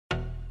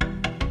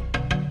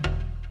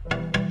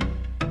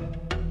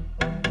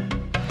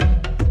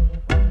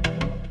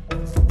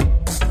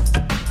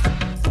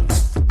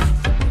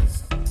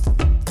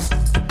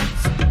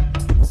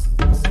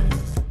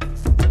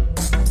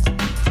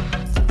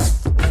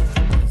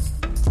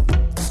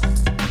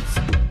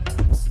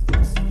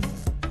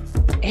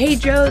Hey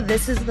Joe,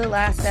 this is the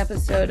last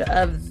episode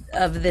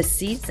of this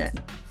season.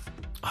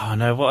 Oh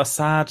no, what a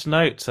sad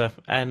note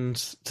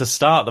to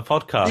start the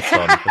podcast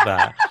on for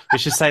that. We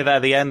should say that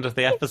at the end of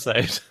the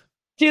episode.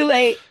 Too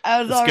late.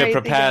 I was It's good.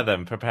 already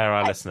thinking. Prepare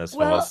our I, listeners for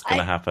well, what's going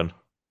to I happen.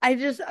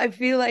 I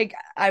feel like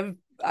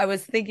I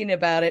was thinking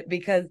about it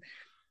because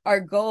our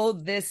goal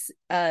this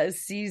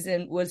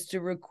season was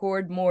to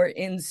record more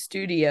in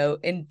studio,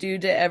 and due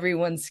to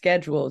everyone's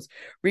schedules,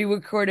 we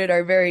recorded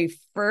our very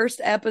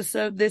first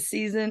episode this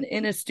season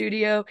in a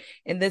studio,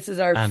 and this is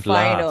our And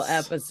final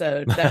last.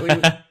 episode that we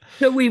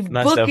so we've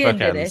Nice little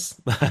bookended it.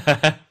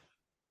 bookends.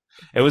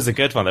 It was a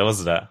good one though,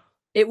 wasn't it?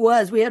 It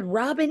was. We had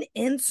Robin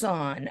Ince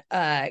on.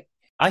 I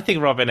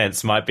think Robin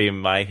Ince might be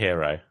my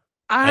hero.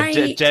 I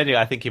Genuinely,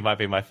 I think he might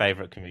be my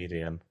favorite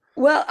comedian.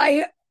 Well,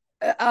 I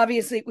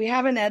obviously we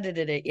haven't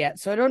edited it yet,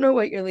 so I don't know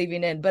what you're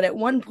leaving in. But at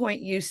one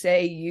point, you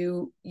say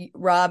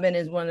Robin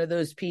is one of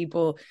those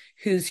people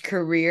whose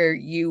career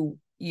you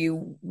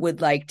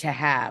would like to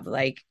have.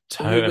 Like,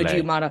 who would you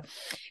Totally. model?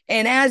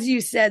 And as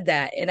you said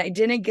that, and I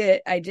didn't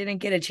get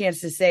a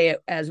chance to say it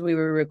as we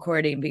were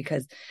recording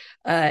because,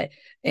 and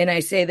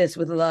I say this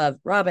with love.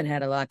 Robin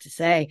had a lot to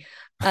say.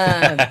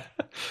 Um,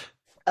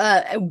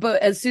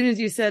 but as soon as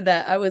you said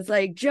that, I was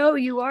like, Joe,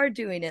 you are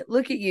doing it.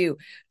 Look at you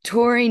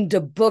touring to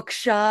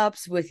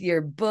bookshops with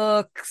your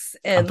books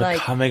I'm and like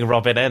becoming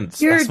Robin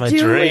Ince. you're That's my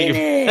doing dream.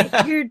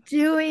 it. You're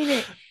doing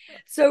it.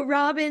 So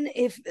Robin,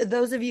 if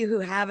those of you who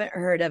haven't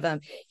heard of him,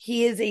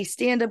 he is a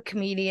stand-up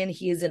comedian.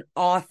 He is an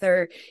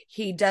author.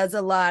 He does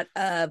a lot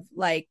of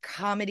like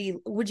comedy.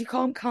 Would you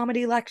call them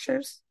comedy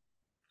lectures?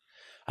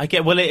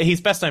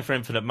 He's best known for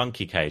Infinite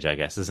Monkey Cage, I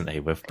guess, isn't he?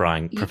 With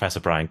Professor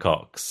Brian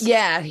Cox.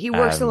 Yeah, he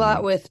works a lot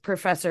Um, with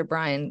Professor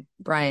Brian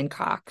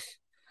Cox.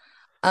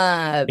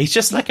 Uh, he's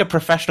just like a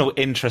professional,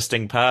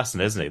 interesting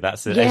person, isn't he?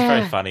 He's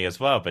very yeah. funny as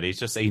well, but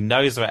he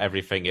knows about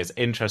everything, is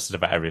interested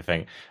about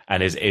everything,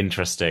 and is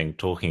interesting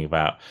talking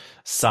about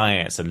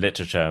science and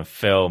literature and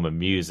film and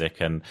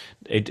music, and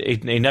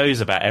he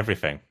knows about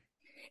everything.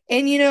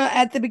 And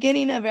at the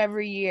beginning of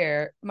every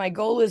year, my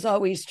goal is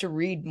always to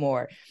read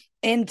more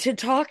and to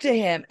talk to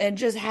him and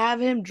just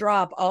have him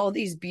drop all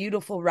these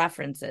beautiful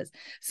references,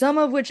 some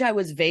of which I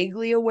was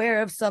vaguely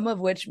aware of, some of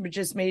which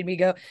just made me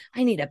go,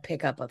 I need to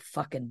pick up a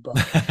fucking book.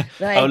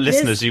 Oh, Like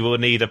listeners, this. you will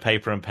need a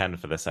paper and pen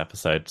for this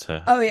episode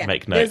to Oh, yeah.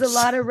 make There's a notes.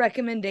 lot of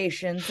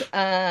recommendations.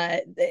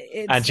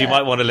 It's And you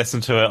might want to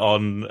listen to it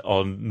on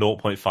zero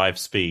point 0.5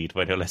 speed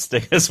when you're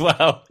listening as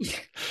well.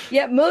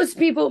 Yeah, most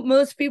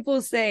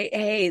people say,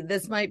 "Hey,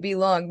 this might be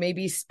long.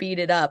 Maybe speed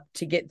it up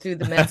to get through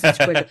the message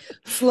quicker.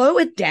 Slow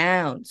it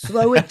down.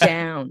 Slow it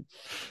down."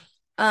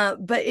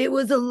 But it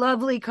was a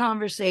lovely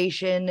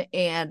conversation,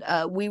 and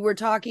we were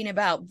talking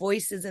about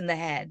voices in the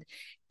head.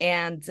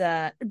 And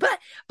but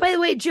by the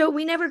way, Joe,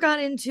 we never got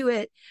into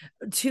it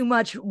too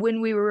much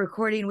when we were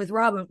recording with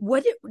Robin.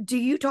 What do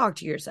you talk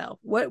to yourself?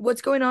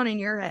 What's going on in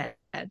your head?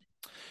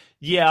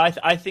 Yeah,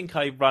 I think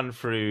I run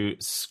through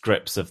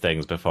scripts of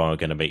things before I'm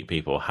going to meet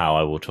people, how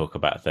I will talk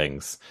about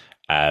things.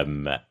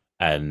 Um,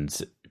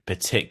 and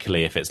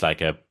particularly if it's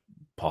like a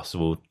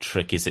possible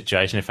tricky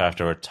situation, if I have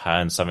to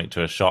return something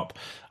to a shop,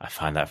 I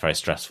find that very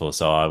stressful.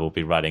 So I will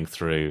be running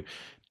through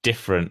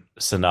different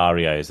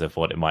scenarios of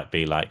what it might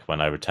be like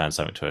when I return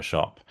something to a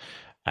shop,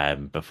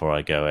 before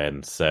I go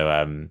in. So,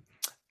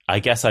 I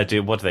guess I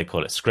do, what do they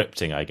call it?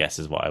 Scripting, I guess,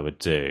 is what I would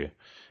do.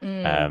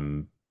 Mm.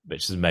 Um,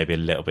 which is maybe a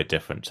little bit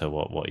different to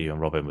what you and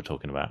Robin were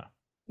talking about.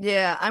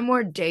 Yeah, I'm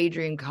more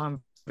daydream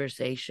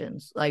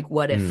conversations. Like,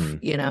 what if, Hmm.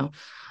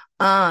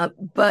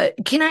 But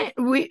can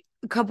we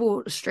a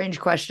couple strange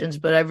questions,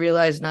 but I've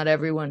realized not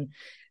everyone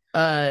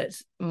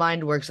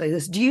mind works like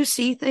this. Do you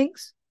see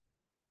things?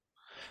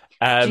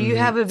 Do you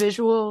have Um, a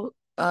visual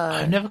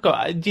I've never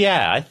got.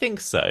 Yeah, I think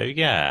so.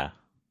 Yeah,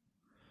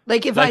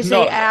 like if I like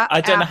say not.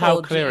 I don't know how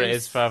apple, do clear it you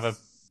is for other.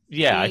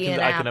 Yeah, see an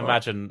I can apple?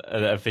 imagine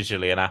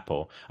visually an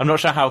apple. I'm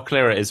not sure how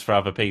clear it is for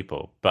other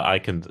people, but I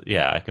can.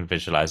 Yeah, I can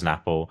visualize an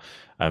apple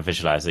and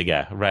visualize it.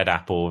 Yeah, red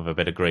apple with a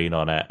bit of green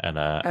on it and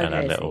a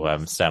Okay, little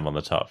see. stem on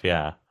the top.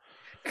 Yeah,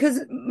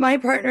 Because my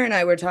partner and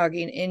I were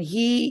talking, and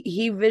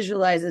he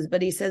visualizes,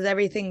 but he says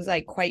everything's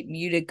like quite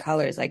muted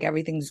colors, like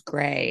everything's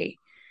gray.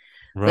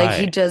 Like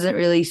he right. doesn't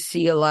really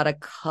see a lot of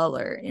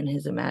color in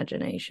his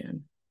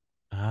imagination.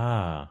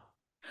 Ah.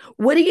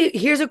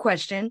 Here's a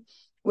question,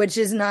 which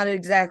is not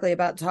exactly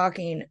about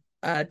talking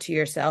to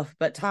yourself,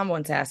 but Tom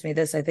once asked me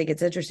this. I think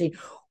it's interesting.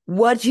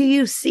 What do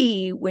you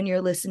see when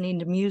you're listening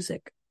to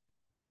music?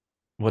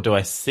 What do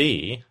I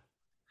see?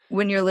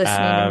 When you're listening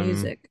to Um.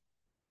 music?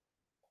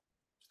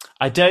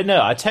 I don't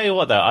know. I tell you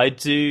what, though, I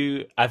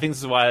do. I think this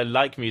is why I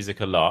like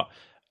music a lot.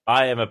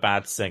 I am a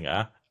bad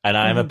singer, and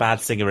I am a Mhm.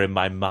 bad singer in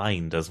my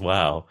mind as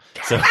well.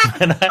 So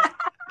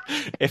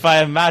if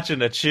I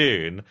imagine a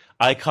tune,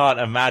 I can't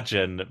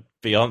imagine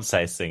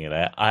Beyonce singing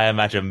it. I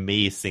imagine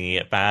me singing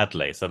it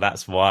badly. So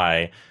that's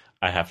why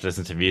I have to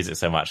listen to music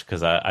so much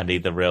because I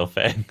need the real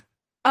thing.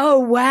 Oh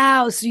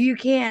wow. So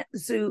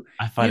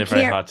I find you it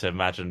very can't hard to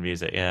imagine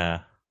music.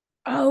 Yeah.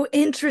 oh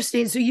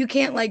interesting. So you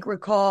can't like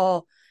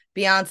recall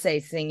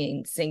Beyonce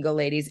singing Single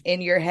Ladies.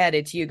 In your head,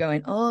 it's you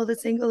going, all the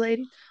single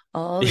ladies,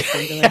 all the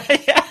single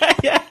ladies.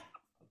 Yeah.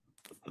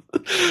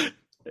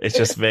 It's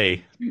just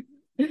me.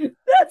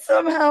 That's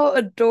somehow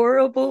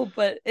adorable,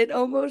 but it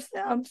almost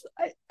sounds.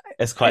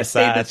 It's quite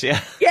sad.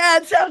 Yeah. Yeah,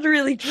 it sounds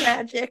really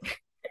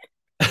tragic.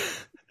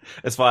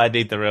 That's why I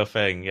need the real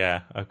thing.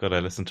 Yeah, I've got to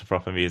listen to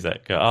proper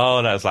music. Go,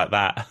 oh, no, it's like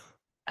that.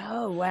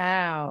 Oh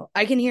wow,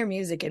 I can hear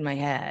music in my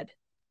head.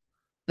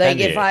 Can Like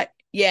if you? I,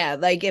 yeah,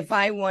 like if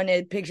I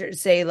wanted picture,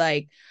 say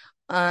like,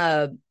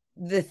 uh,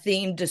 the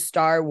theme to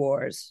Star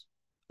Wars,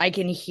 I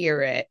can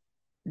hear it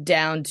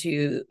down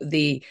to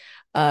the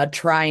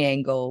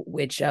triangle,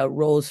 which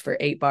rolls for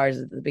 8 bars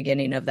at the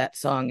beginning of that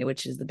song,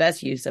 which is the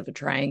best use of a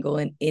triangle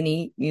in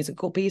any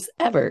musical piece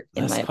ever,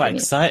 in That's my quite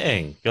opinion.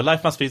 exciting. Your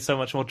life must be so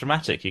much more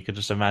dramatic. You could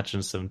just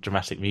imagine some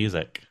dramatic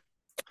music.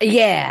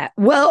 Yeah.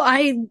 Well,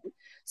 I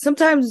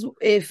sometimes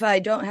if I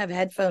don't have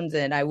headphones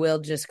in, I will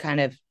just kind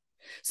of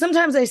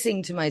sometimes I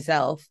sing to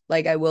myself,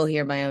 like I will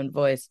hear my own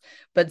voice.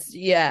 But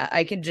yeah,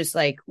 I can just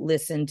like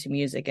listen to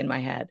music in my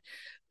head.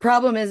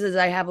 Problem is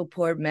I have a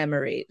poor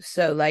memory.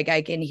 So like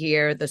I can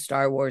hear the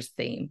Star Wars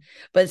theme,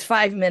 but it's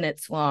 5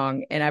 minutes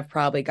long and I've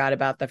probably got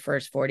about the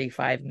first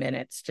 45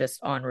 minutes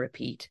just on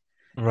repeat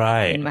in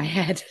Right. my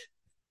head.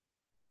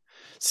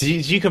 So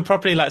you can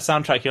properly like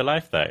soundtrack your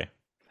life though.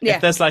 If Yeah.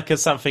 there's like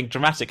something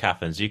dramatic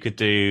happens, you could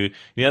do,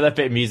 you know, that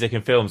bit of music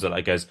in films that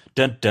like goes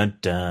dun dun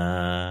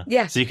dun.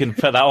 Yeah. So you can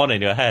put that on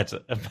in your head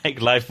and make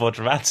life more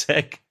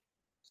dramatic.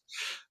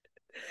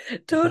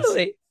 That's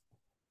Totally.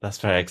 that's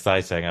very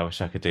exciting. I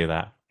wish I could do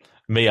that.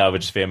 Me, I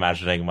would just be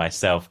imagining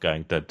myself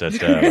going dun dun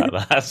dun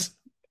like that.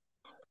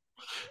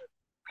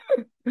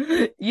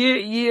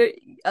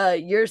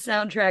 Your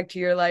soundtrack to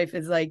your life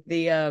is like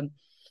the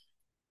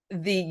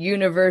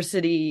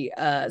university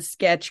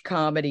sketch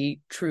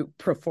comedy troupe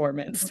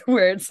performance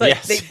where it's like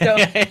Yes.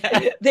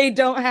 Yeah. they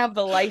don't have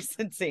the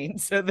licensing,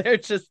 so they're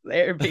just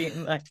there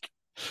being like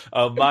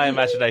Oh, my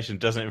imagination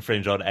doesn't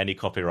infringe on any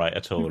copyright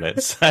at all.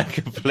 It's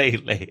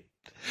completely.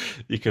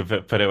 You can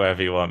put it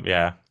wherever you want.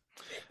 Yeah.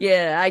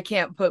 yeah, I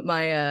can't put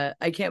my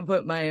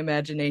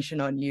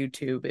imagination on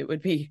YouTube. It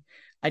would be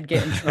I'd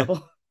get in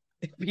trouble.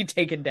 It'd be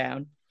taken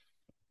down.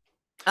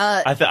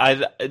 uh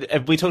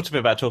We talked a bit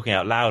about talking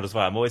out loud as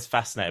well. I'm always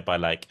fascinated by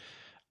like,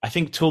 I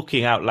think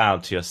talking out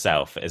loud to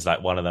yourself is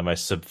like one of the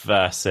most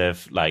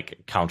subversive,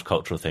 like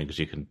countercultural things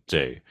you can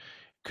do,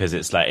 because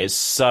it's like it's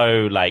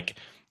so like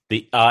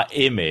the our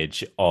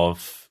image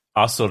of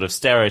our sort of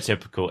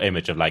stereotypical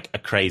image of like a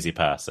crazy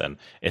person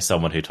is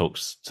someone who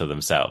talks to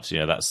themselves. You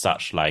know, that's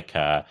such like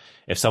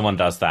if someone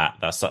does that,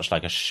 that's such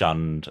like a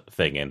shunned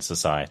thing in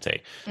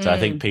society. So I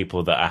think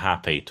people that are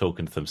happy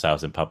talking to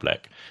themselves in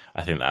public,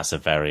 I think that's a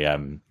very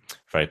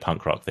very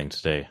punk rock thing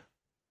to do.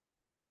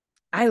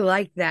 I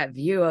like that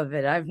view of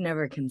it. I've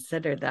never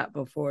considered that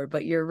before,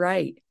 but you're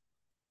right.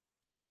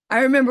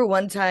 I remember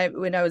one time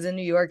when I was in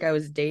New York, I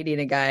was dating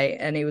a guy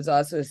and he was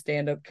also a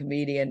stand-up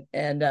comedian.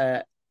 And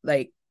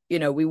like, you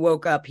know, we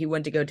woke up, he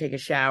went to go take a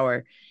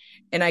shower,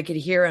 and I could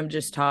hear him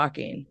just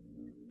talking.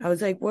 I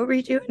was like, what were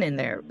you doing in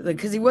there?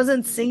 Because he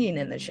wasn't singing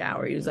in the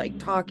shower. He was like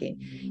talking.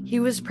 He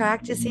was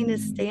practicing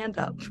his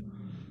stand-up.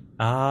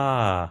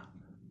 Ah,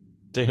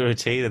 do a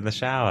routine in the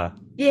shower.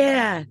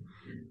 Yeah.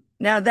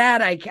 Now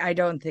that I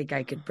don't think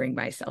I could bring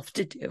myself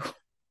to do.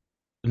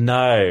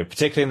 No,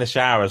 particularly in the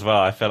shower as well.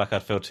 I feel like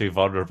I'd feel too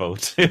vulnerable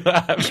to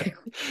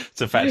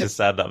practice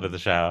stand up in the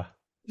shower.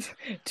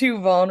 Too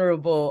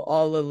vulnerable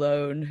all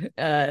alone,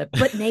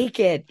 but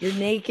naked. You're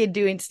naked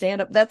doing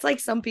stand up. That's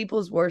like some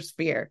people's worst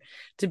fear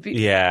to be.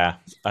 Yeah,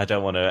 I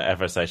don't want to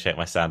ever associate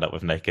my stand up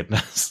with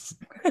nakedness.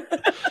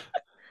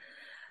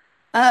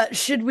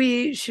 Should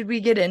we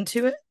get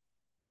into it?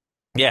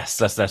 Yes,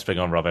 let's bring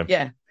on Robin.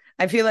 Yeah,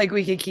 I feel like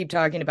we could keep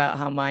talking about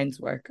how minds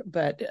work,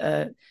 but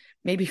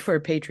maybe for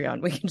Patreon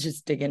we can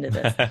just dig into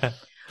this.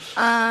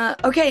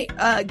 Okay,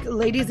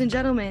 ladies and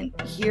gentlemen,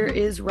 here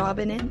is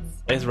Robin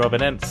Ince. It's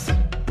Robin Ince.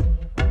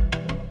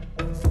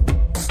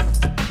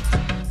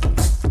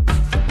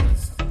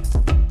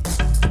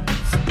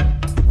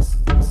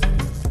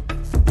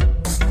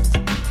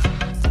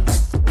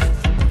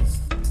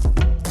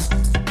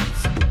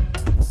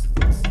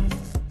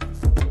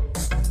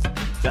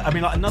 I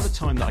mean, like another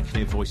time that I can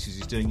hear voices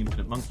is doing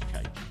Infinite Monkey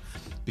Cake,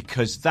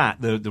 because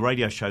the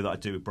radio show that I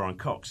do with Brian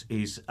Cox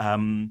is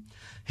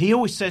he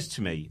always says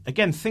to me,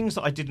 again, things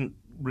that I didn't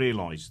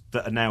realise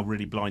that are now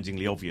really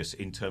blindingly obvious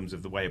in terms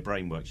of the way a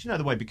brain works. You know,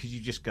 the way, because you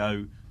just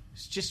go,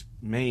 it's just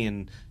me,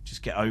 and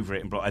just get over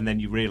it, and then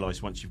you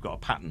realise once you've got a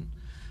pattern.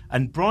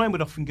 And Brian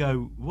would often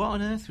go, what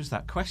on earth was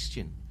that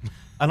question?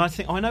 And I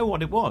think, I know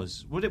what it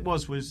was. What it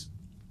was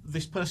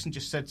this person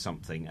just said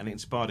something and it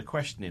inspired a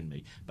question in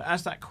me. But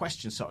as that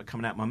question started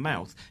coming out of my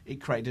mouth,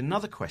 it created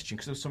another question,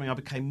 because it was something I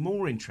became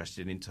more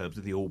interested in terms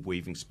of the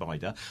orb-weaving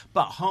spider.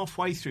 But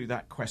halfway through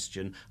that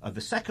question, the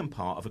second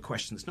part of a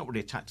question that's not really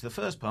attached to the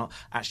first part,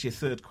 actually a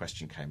third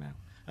question came out.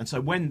 And so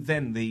when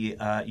then the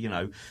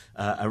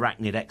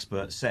arachnid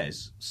expert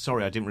says,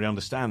 "Sorry, I didn't really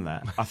understand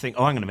that," I think,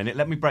 "Oh, hang on a minute,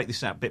 let me break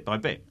this out bit by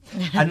bit,"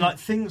 and like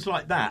things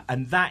like that.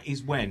 And that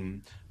is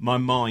when my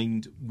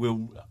mind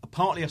will,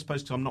 partly, I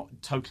suppose, 'cause I'm not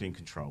totally in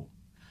control,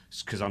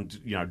 because I'm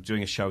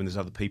doing a show and there's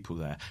other people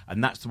there,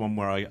 and that's the one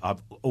where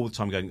I've all the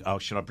time going, "Oh,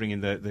 should I bring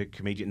in the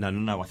comedian?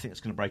 No, I think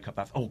it's going to break up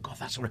that. Oh God,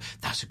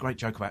 that's a great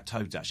joke about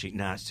toads. Actually,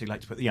 no, it's too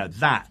late to put."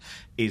 That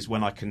is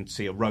when I can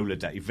see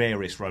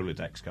various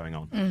Rolodex going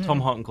on. Mm-hmm. Tom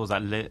Horton calls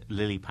that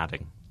lily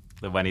padding.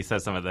 That when he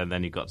says something,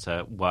 then you've got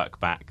to work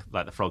back.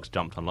 Like the frogs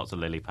jumped on lots of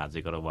lily pads,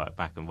 you've got to work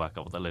back and work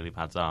out what the lily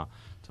pads are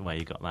to where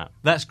you got that.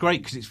 That's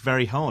great because it's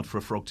very hard for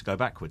a frog to go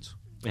backwards.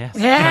 Yes.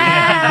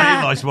 I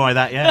realise why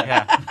that.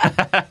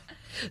 Yeah.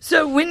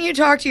 So when you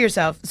talk to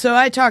yourself, so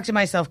I talk to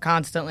myself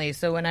constantly.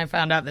 So when I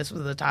found out this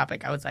was the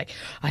topic, I was like,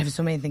 I have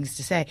so many things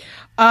to say.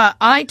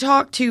 I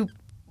talk to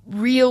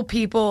real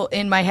people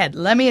in my head.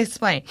 Let me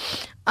explain.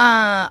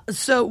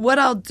 So what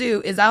I'll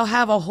do is I'll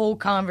have a whole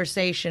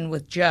conversation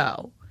with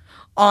Joe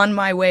on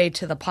my way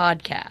to the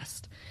podcast.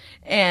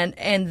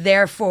 And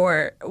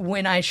therefore,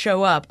 when I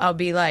show up, I'll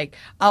be like,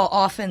 I'll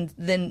often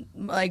then,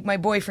 like, my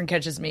boyfriend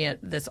catches me at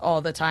this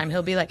all the time.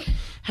 He'll be like,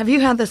 "Have you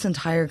had this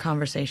entire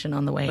conversation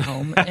on the way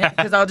home?"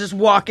 Because I'll just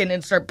walk in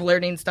and start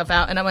blurting stuff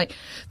out. And I'm like,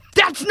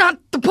 that's not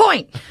the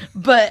point.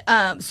 But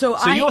so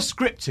you're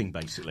scripting,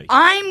 basically.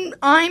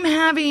 I'm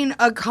having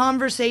a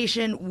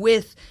conversation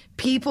with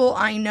people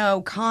I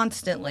know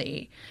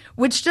constantly,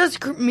 which does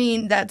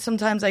mean that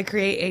sometimes I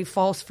create a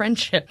false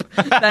friendship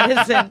that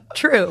isn't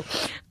true.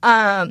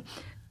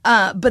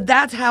 But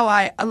that's how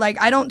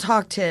I don't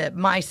talk to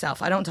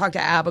myself. I don't talk to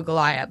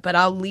Abigoliah, but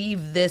I'll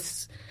leave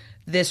this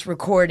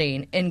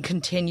recording and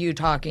continue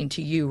talking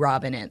to you,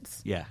 Robin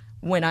Ince. Yeah.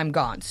 When I'm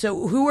gone.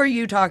 So who are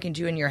you talking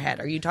to in your head?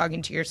 Are you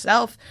talking to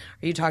yourself?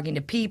 Are you talking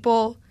to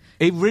people?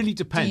 It really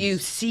depends. Do you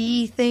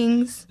see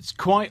things? It's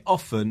quite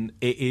often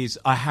it is.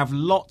 I have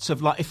lots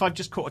of, like, if I've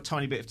just caught a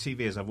tiny bit of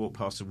TV as I walk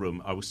past a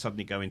room, I will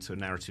suddenly go into a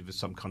narrative of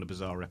some kind of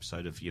bizarre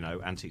episode of,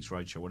 Antiques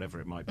Roadshow,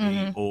 whatever it might be.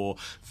 Mm-hmm. Or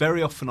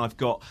very often I've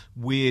got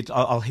weird.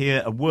 I'll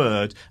hear a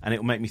word and it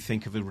will make me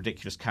think of a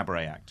ridiculous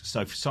cabaret act.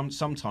 So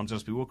sometimes I'll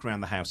just be walking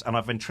around the house and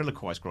I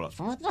ventriloquise quite a lot.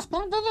 Right,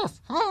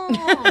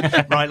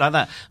 like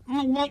that.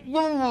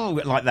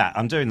 Like that.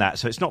 I'm doing that.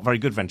 So it's not very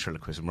good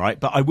ventriloquism, right?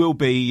 But I will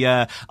be.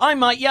 I'm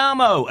Mike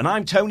Yarmo and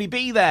I'm Tony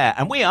B there,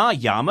 and we are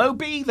Yarmo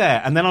B there.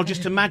 And then I'll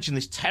just imagine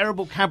this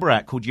terrible cabaret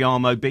act called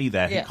Yarmo B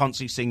there, who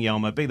constantly sing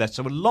Yarmo B there.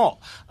 So a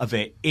lot of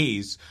it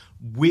is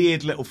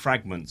weird little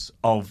fragments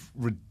of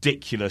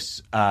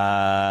ridiculous,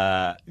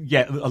 a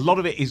lot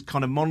of it is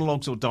kind of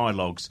monologues or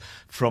dialogues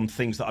from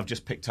things that I've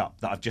just picked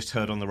up, that I've just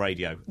heard on the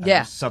radio.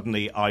 Yeah.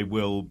 Suddenly I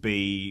will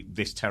be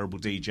this terrible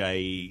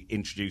DJ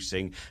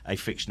introducing a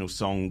fictional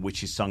song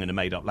which is sung in a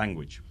made-up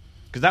language.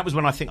 Because that was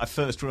when I think I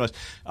first realised.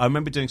 I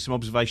remember doing some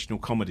observational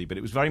comedy, but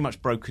it was very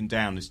much broken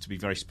down as to be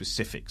very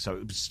specific. So it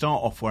would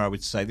start off where I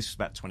would say, this was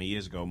about 20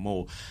 years ago or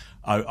more,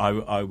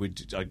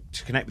 to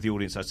connect with the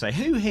audience, I'd say,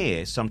 who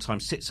here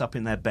sometimes sits up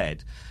in their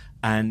bed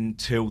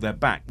until their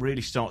back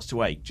really starts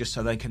to ache, just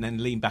so they can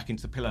then lean back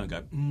into the pillow and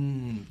go,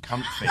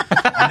 comfy,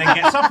 and then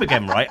gets up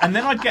again, right? And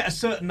then I'd get a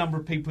certain number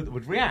of people that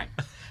would react.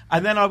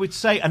 And then I would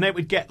say, and it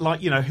would get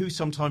like, who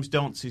sometimes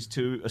dances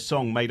to a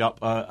song made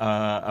up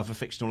of a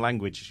fictional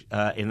language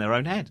in their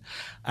own head.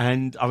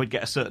 And I would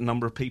get a certain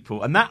number of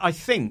people. And that, I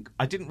think,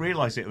 I didn't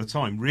realise it at the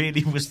time,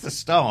 really was the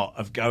start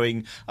of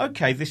going,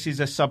 okay, this is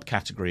a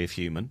subcategory of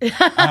human.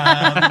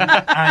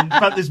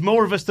 But there's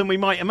more of us than we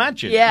might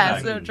imagine. Yeah,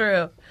 so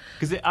true.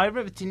 Because I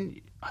remember...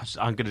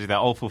 I'm going to do that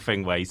awful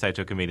thing where you say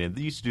to a comedian,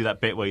 they used to do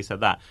that bit where you said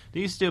that.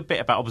 They used to do a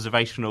bit about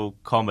observational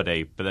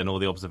comedy, but then all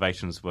the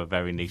observations were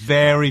very niche.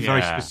 Very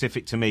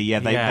specific to me. Yeah,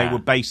 they were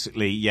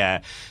basically,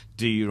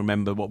 Do you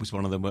remember what was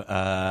one of them? One of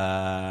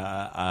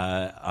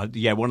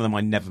them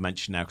I never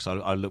mentioned now because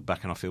I look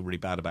back and I feel really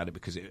bad about it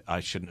because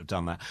I shouldn't have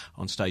done that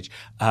on stage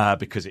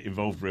because it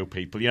involved real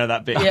people.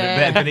 That bit.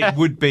 Yeah. But it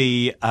would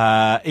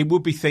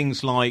be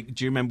things like,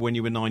 do you remember when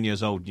you were 9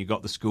 years old and you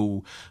got the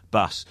school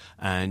bus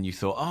and you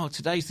thought, oh,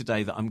 today's the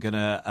day that I'm going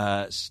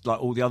to,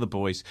 like all the other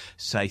boys,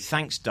 say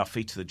thanks,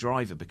 Duffy, to the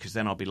driver because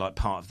then I'll be like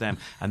part of them.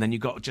 And then you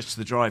got just to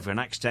the driver and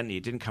accidentally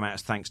it didn't come out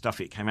as thanks,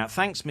 Duffy. It came out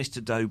thanks,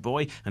 Mr.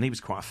 Doughboy. And he was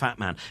quite a fat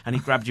man. And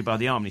he grabbed you by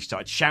the arm and he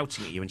started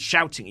shouting at you and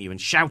shouting at you and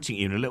shouting at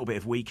you, and a little bit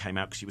of wee came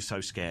out because you were so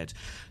scared.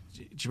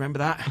 Do you remember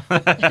that?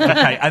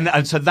 Okay,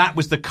 and so that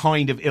was the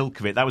kind of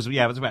ilk of it. That was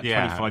it was about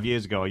 25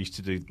 years ago. I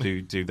used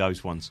to do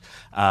those ones.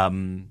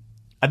 And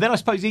then I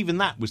suppose even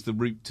that was the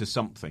route to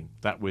something.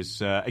 That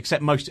was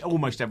except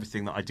almost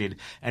everything that I did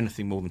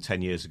anything more than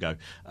 10 years ago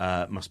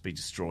must be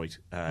destroyed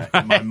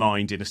in my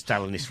mind in a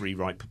Stalinist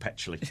rewrite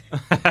perpetually.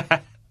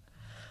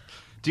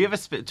 Do you ever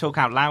talk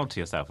out loud to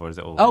yourself, or is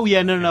it all? Oh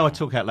yeah, no. I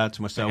talk out loud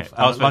to myself.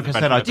 Okay. Like I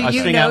said, I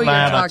sing out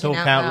loud. I talk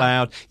out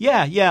loud.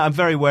 Yeah. I'm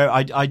very aware.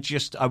 I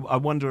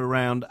wander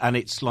around, and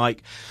it's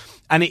like,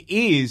 and it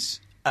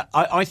is.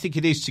 I think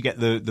it is to get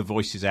the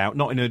voices out,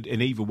 not in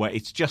an evil way.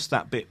 It's just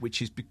that bit,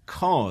 which is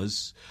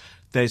because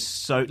there's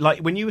so like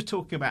when you were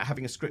talking about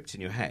having a script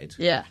in your head,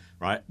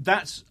 right?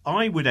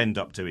 I would end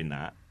up doing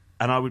that,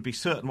 and I would be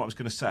certain what I was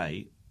going to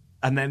say,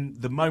 and then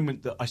the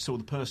moment that I saw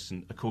the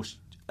person, of course,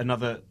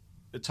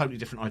 a totally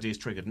different idea is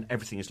triggered and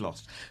everything is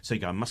lost. So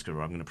you go, I'm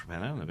going to prepare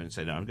that. I'm going to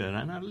say, no, I'm going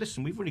to, no,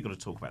 listen, we've really got to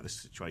talk about this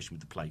situation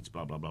with the plates,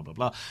 blah, blah, blah, blah,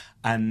 blah.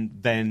 And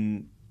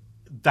then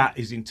that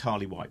is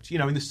entirely wiped.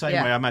 In the same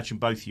way, I imagine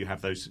both of you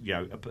have those,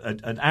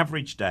 an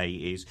average day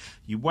is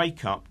you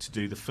wake up to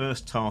do the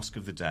first task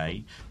of the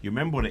day. You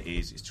remember what it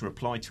is. It's to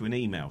reply to an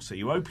email. So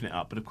you open it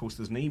up, but of course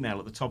there's an email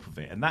at the top of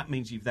it. And that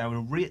means you've now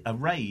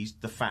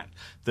erased the fact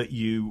that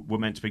you were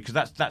meant to be, because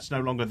that's no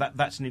longer,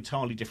 that's an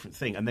entirely different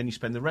thing. And then you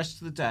spend the rest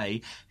of the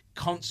day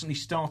constantly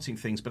starting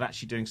things but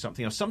actually doing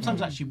something else. Sometimes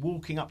actually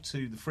walking up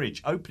to the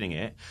fridge, opening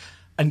it,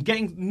 and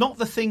getting not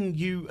the thing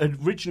you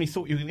originally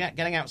thought you were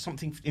getting out,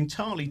 something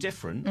entirely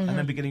different, and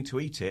then beginning to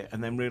eat it,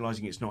 and then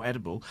realising it's not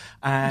edible,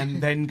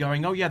 and then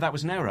going, oh yeah, that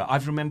was an error.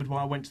 I've remembered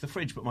why I went to the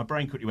fridge, but my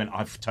brain quickly went,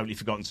 I've totally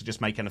forgotten to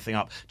just make anything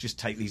up. Just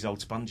take these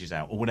old sponges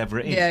out, or whatever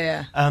it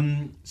is.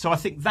 So I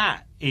think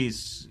that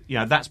is,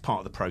 that's part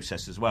of the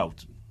process as well.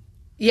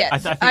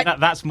 Yes. I think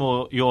that's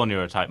more your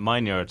neurotype.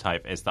 My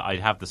neurotype is that I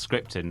have the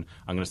script in,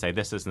 I'm going to say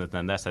this, and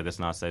then they'll say this,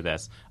 and I'll say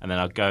this, and then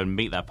I'll go and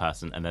meet that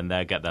person, and then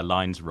they'll get their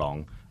lines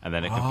wrong, and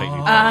then it completely...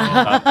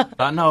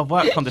 But no, I've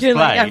worked on this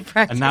play,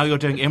 and now you're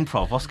doing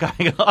improv. What's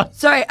going on?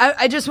 Sorry,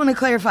 I just want to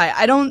clarify.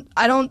 I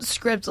don't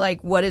script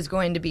like what is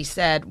going to be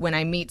said when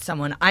I meet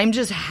someone. I'm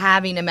just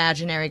having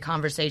imaginary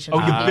conversations.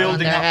 Oh, you're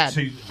building up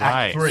to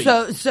Act 3.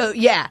 So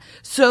yeah.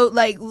 So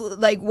like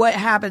what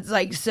happens?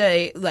 Like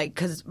say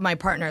because my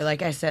partner,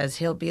 like I says,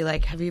 he'll be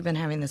like, "Have you been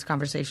having this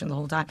conversation the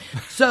whole time?"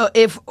 So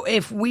if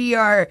we've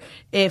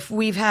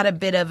had a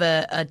bit of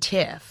a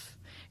tiff.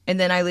 And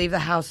then I leave the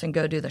house and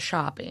go do the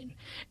shopping.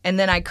 And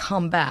then I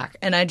come back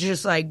and I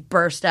just like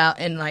burst out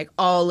and like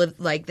all of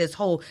like this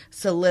whole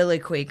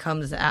soliloquy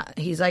comes out.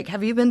 He's like,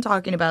 have you been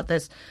talking about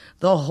this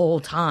the whole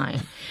time?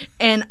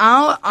 And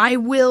I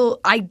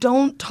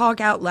don't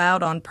talk out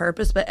loud on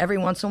purpose, but every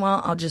once in a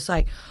while I'll just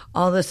like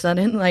all of a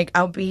sudden like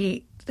I'll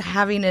be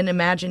having an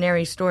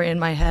imaginary story in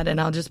my head and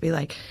I'll just be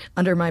like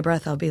under my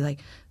breath I'll be like,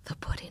 the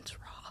pudding's raw.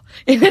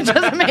 And it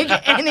doesn't make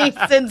any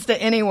sense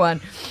to anyone.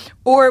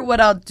 Or what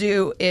I'll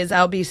do is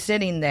I'll be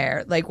sitting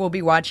there, like we'll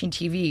be watching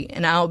TV,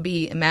 and I'll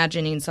be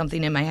imagining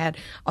something in my head.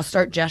 I'll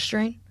start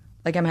gesturing,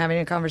 like I'm having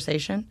a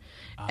conversation.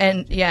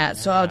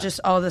 So I'll just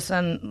all of a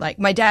sudden, like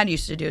my dad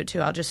used to do it too.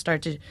 I'll just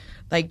start to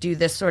like do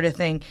this sort of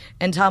thing.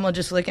 And Tom will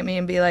just look at me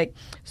and be like,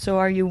 so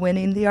are you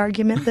winning the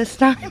argument this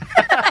time?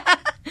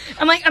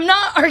 I'm like, I'm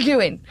not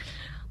arguing.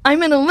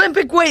 I'm an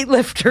Olympic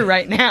weightlifter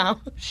right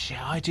now.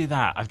 Yeah, I do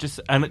that.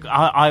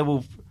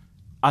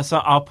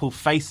 I'll pull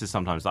faces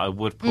sometimes that I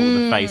would pull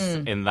the face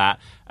in that,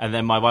 and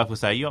then my wife will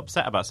say, "Are you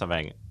upset about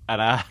something?" And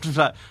I'm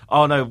like,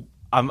 "Oh no,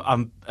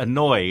 I'm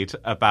annoyed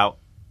about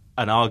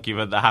an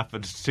argument that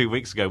happened 2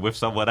 weeks ago with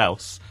someone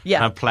else." Yeah,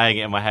 and I'm playing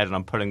it in my head, and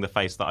I'm pulling the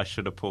face that I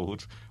should have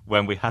pulled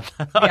when we had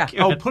that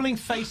argument. Oh, pulling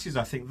faces!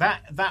 I think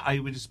that I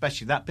would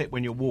especially that bit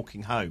when you're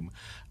walking home,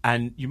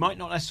 and you might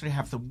not necessarily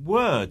have the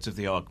words of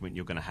the argument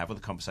you're going to have or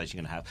the conversation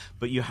you're going to have,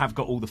 but you have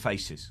got all the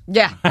faces.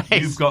 Yeah,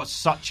 you've got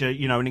such a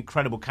an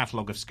incredible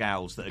catalogue of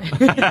scowls that are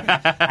going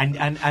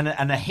to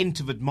and a hint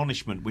of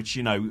admonishment, which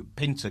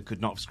Pinter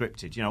could not have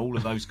scripted. All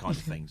of those kinds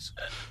of things.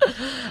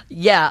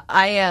 Yeah,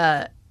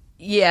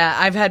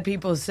 I've had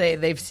people say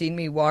they've seen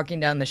me walking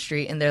down the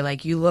street and they're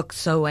like, "You look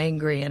so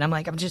angry," and I'm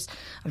like, "I'm just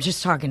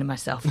talking to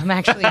myself. I'm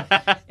actually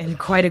in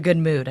quite a good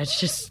mood. It's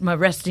just my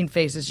resting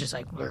face is just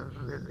like."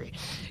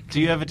 Do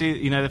you ever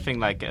do the thing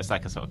like it's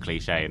like a sort of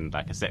cliche in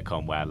like a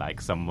sitcom where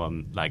like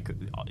someone like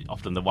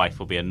often the wife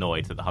will be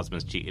annoyed that the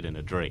husband's cheated in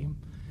a dream?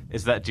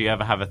 Do you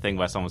ever have a thing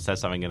where someone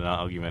says something in an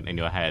argument in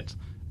your head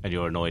and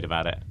you're annoyed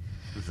about it?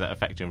 Does that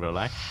affect you in real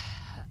life?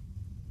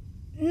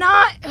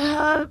 Not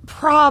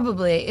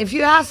probably. If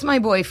you ask my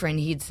boyfriend,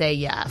 he'd say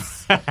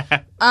yes.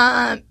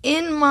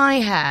 In my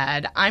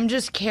head, I'm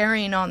just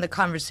carrying on the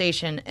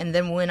conversation, and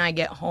then when I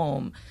get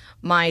home,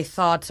 my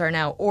thoughts are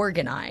now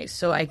organized,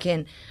 so I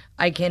can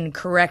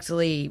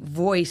correctly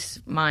voice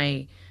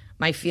my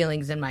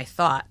feelings and my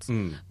thoughts.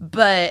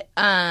 But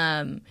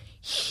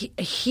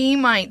he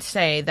might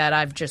say that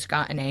I've just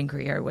gotten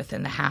angrier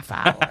within the half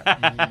hour.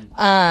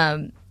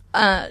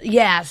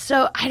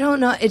 So I don't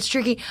know. It's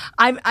tricky.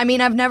 I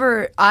mean, I've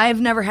never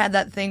had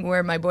that thing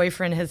where my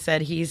boyfriend has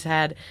said he's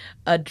had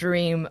a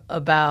dream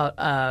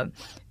about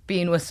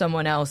being with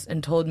someone else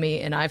and told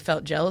me, and I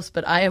felt jealous.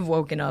 But I have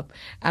woken up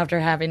after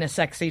having a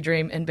sexy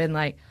dream and been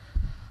like,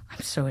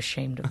 I'm so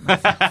ashamed of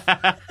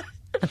myself.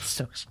 I'm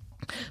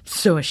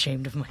so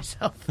ashamed of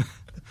myself.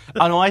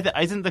 I know.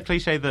 Isn't the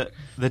cliche that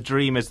the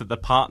dream is that the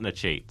partner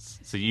cheats?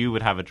 So you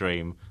would have a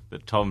dream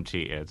that Tom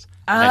cheated,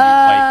 and then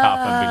you'd wake up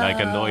and be like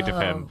annoyed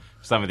of him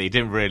for something that he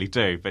didn't really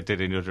do, but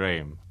did in your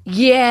dream.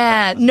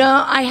 Yeah,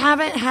 no, I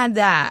haven't had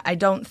that. I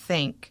don't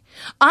think.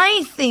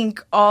 I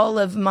think all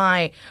of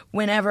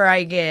whenever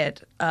I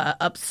get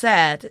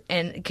upset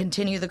and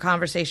continue the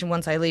conversation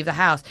once I leave the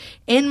house,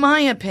 in my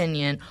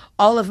opinion,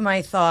 all of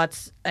my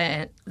thoughts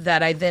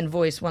that I then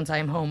voice once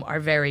I'm home are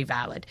very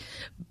valid.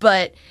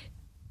 But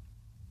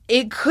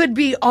it could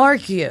be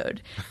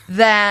argued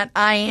that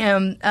I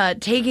am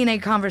taking a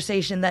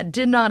conversation that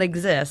did not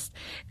exist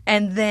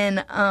and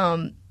then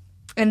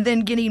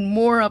getting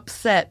more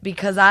upset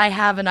because I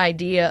have an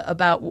idea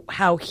about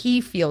how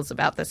he feels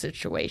about the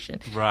situation.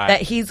 Right.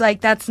 That he's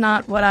like, that's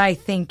not what I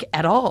think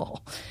at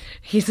all.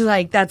 He's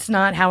like, that's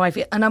not how I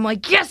feel. And I'm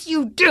like, yes,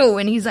 you do.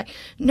 And he's like,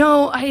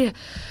 no,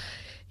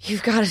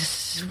 you've got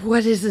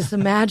what is this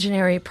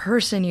imaginary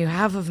person you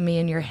have of me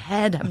in your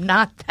head? I'm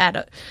not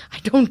that. I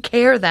don't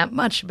care that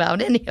much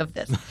about any of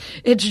this.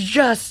 It's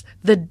just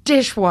the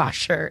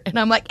dishwasher. And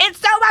I'm like, it's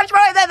so much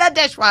more than the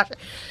dishwasher.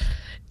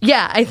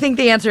 Yeah, I think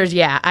the answer is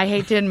yeah. I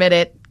hate to admit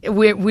it.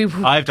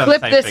 I've done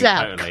clip the same this thing,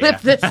 out. totally,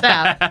 Clip this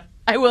out.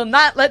 I will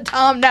not let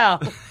Tom know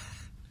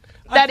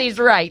that he's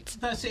right.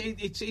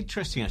 It's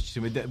interesting,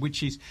 actually,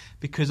 which is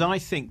because I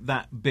think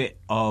that bit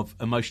of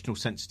emotional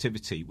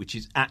sensitivity, which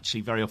is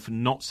actually very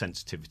often not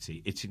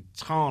sensitivity, it's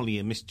entirely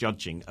a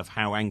misjudging of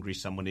how angry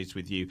someone is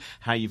with you,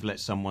 how you've let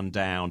someone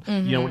down,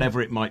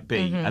 whatever it might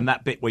be. And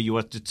that bit where you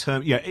are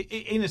determined,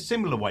 in a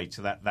similar way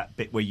to that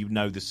bit where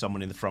there's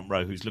someone in the front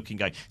row who's looking,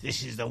 going,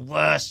 this is the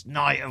worst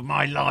night of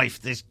my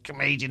life, this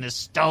comedian has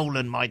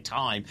stolen my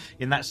time.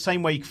 In that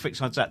same way you can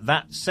fix on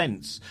that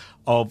sense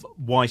of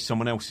why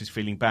someone else is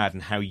feeling bad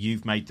and how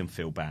you've made them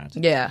feel bad.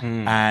 Yeah.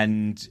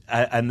 And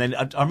then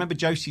I remember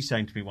Josie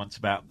saying to me once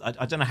about,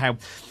 I don't know how,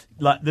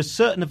 like there's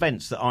certain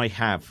events that I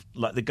have,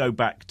 like they go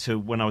back to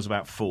when I was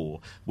about 4,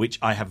 which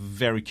I have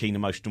very keen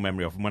emotional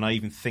memory of. And when I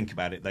even think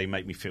about it, they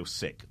make me feel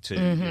sick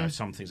to,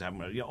 some things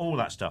happen, all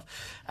that stuff.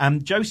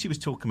 And Josie was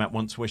talking about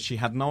once where she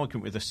had an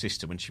argument with her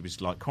sister when she was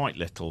like quite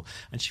little,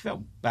 and she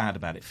felt bad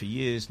about it for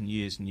years and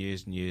years and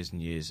years and years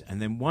and years. And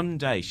then one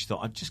day she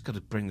thought, I've just got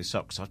to bring this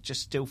up because I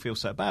just still feel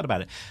so bad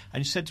about it.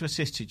 And she said to her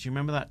sister, do you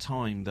remember that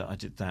time that I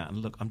did that? And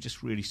look, I'm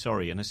just really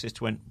sorry. And her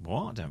sister went,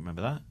 what? I don't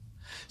remember that.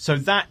 So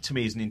that, to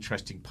me, is an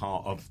interesting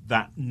part of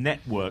that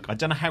network. I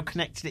don't know how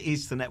connected it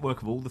is to the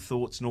network of all the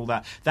thoughts and all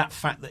that. That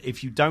fact that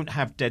if you don't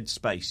have dead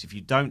space, if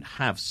you don't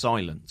have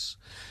silence,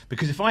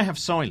 because if I have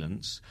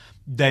silence,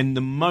 then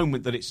the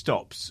moment that it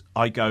stops,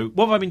 I go,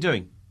 what have I been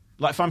doing?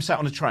 Like if I'm sat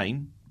on a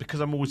train, because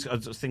I'm always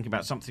thinking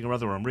about something or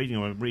other, or I'm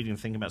reading and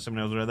thinking about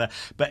something or other.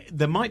 But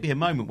there might be a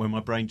moment where my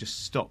brain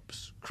just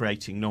stops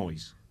creating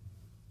noise,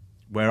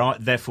 where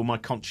therefore my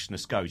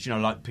consciousness goes.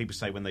 Like people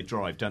say when they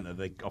drive, don't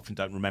they? They often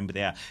don't remember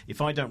the hour.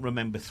 If I don't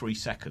remember 3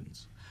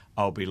 seconds,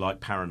 I'll be like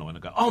paranoid. I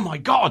go, oh my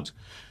God,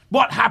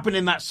 what happened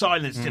in that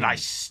silence? Did I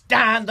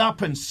stand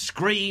up and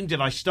scream? Did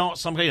I start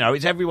something?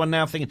 It's everyone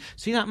now thinking,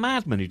 see that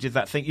madman who did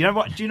that thing? You know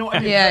what? Do you know what I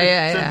mean?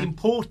 Yeah. The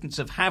importance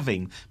of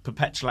having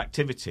perpetual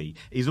activity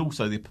is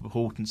also the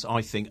importance,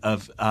 I think,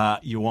 of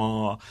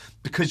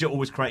because you're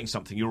always creating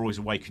something, you're always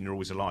awake and you're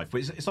always alive.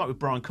 But it's like with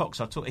Brian Cox.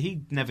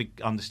 He never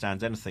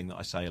understands anything that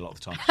I say a lot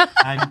of the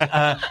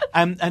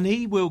time. And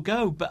he will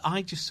go, but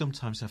I just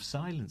sometimes have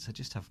silence. I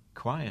just have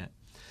quiet.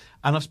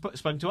 And I've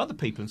spoken to other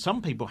people, and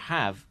some people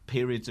have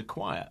periods of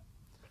quiet.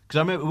 Because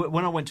I remember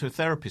when I went to a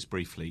therapist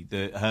briefly,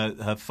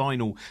 her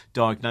final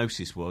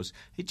diagnosis was,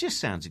 it just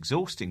sounds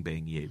exhausting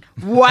being you.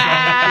 Wow.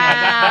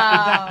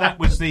 that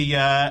was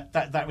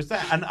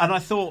that. And I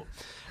thought,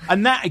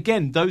 and that,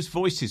 again, those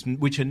voices,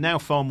 which are now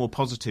far more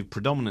positive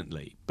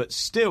predominantly, but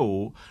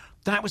still,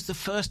 that was the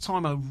first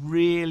time I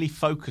really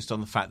focused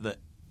on the fact that,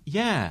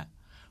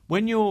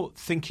 when you're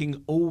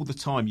thinking all the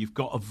time, you've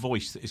got a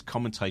voice that is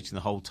commentating the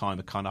whole time,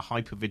 a kind of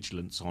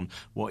hypervigilance on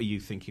what are you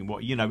thinking,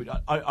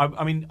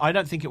 I mean, I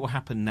don't think it will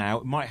happen now.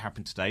 It might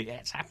happen today.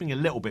 It's happening a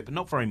little bit, but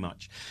not very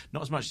much.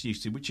 Not as much as it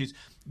used to, which is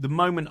the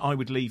moment I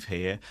would leave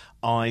here,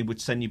 I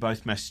would send you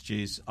both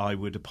messages. I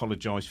would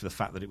apologise for the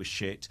fact that it was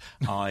shit.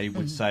 I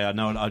would say, I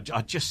know, I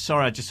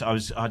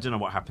don't know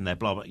what happened there,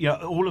 blah, blah.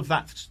 All of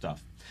that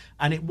stuff.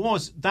 And it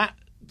was that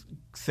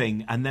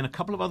thing, and then a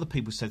couple of other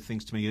people said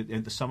things to me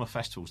at the summer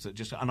festivals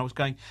and I was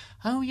going,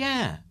 oh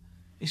yeah,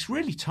 it's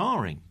really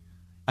tiring.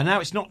 And now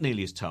it's not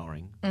nearly as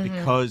tiring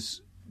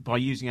because by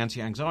using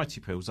anti-anxiety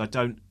pills,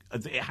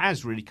 it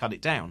has really cut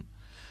it down.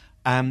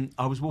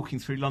 I was walking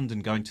through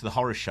London going to the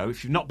horror show.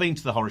 If you've not been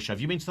to the horror show,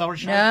 have you been to the horror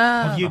show? No.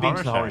 Have you been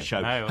to the horror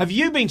show? No. Have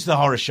you been to the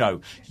horror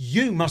show?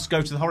 You must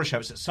go to the horror show.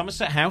 It's at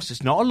Somerset House.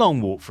 It's not a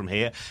long walk from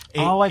here.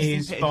 It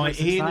is by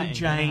Ian and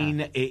Jane.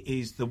 Yeah. It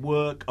is the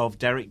work of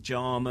Derek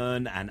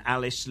Jarman and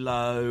Alice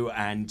Lowe,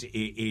 and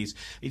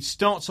it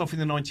starts off in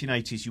the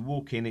 1980s. You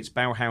walk in, it's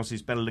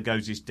Bauhaus's Bela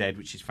Lugosi's Dead,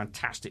 which is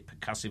fantastic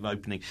percussive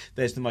opening.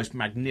 There's the most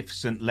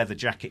magnificent leather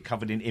jacket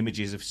covered in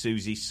images of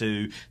Susie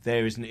Sue.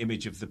 There is an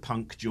image of the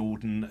punk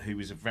Jordan, who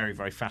is a very,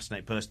 very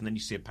fascinating person. Then you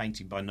see a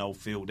painting by Noel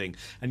Fielding,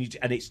 and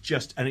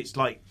it's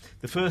like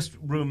the first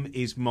room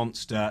is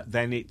Monster,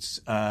 then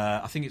it's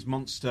I think it's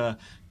Monster,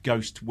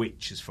 Ghost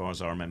Witch, as far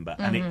as I remember,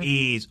 and it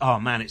is. Oh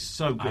man, it's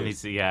so good.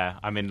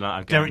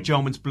 Derek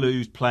Jarman's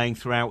Blues playing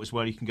throughout as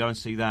well. You can go and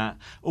see that.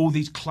 All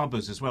these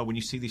clubbers as well. When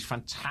you see these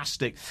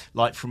fantastic,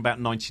 like from about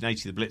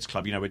 1980, the Blitz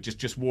Club. We're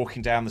just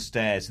walking down the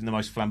stairs in the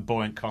most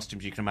flamboyant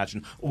costumes you can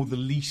imagine, or the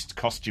least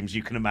costumes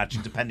you can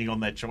imagine, depending on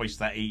their choice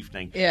that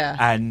evening. Yeah,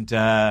 and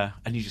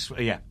you just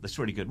that's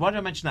really good. Why did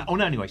I mention that? Oh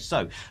no, anyway.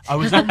 So I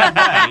was on my way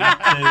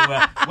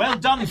to. Well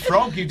done,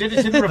 Frog. You did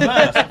it in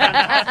reverse.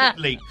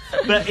 Fantastically.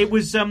 But it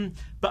was.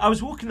 But I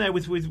was walking there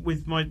with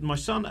my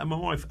son and my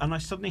wife, and I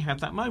suddenly had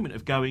that moment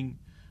of going,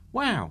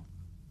 "Wow,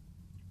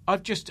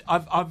 I've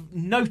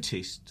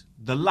noticed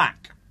the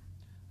lack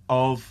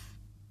of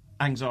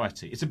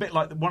anxiety." It's a bit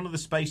like one of the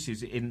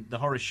spaces in the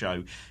horror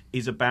show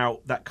is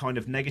about that kind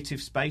of negative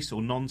space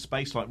or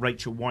non-space, like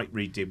Rachel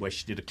Whiteread did, where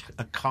she did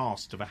a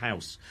cast of a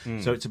house.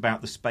 So it's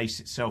about the space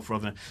itself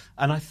rather than.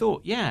 And I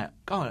thought, yeah,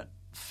 God,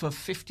 for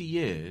 50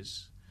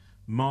 years,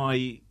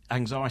 my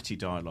anxiety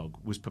dialogue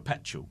was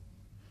perpetual.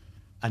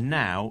 And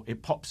now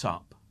it pops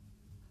up,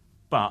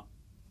 but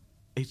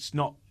it's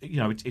not,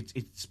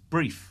 it's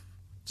brief.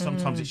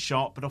 Sometimes it's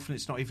sharp, but often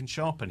it's not even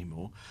sharp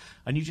anymore.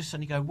 And you just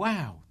suddenly go,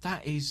 wow,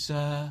 that is,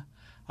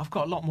 I've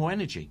got a lot more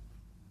energy.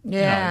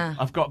 Yeah.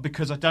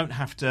 Because I don't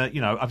have to,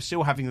 I'm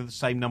still having the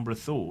same number of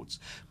thoughts,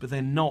 but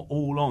they're not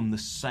all on the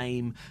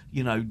same,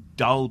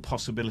 dull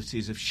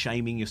possibilities of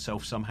shaming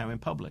yourself somehow in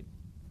public.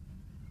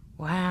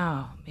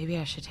 Wow. Maybe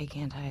I should take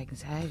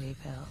anti-anxiety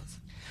pills.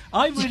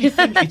 I really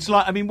think it's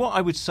like, what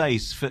I would say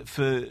is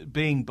for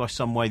being by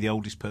some way the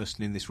oldest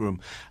person in this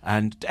room,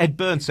 and Ed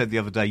Byrne said the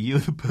other day, you're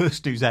the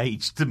person who's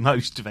aged the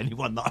most of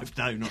anyone that I've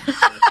known.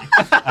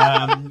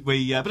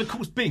 But of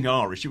course, being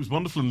Irish, it was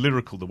wonderful and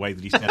lyrical the way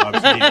that he said I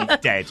was nearly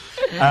dead.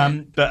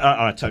 But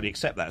I totally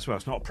accept that as well.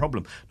 It's not a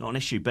problem, not an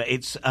issue. But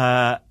it's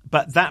but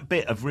that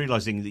bit of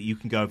realising that you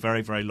can go a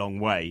very, very long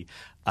way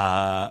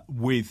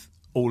with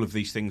all of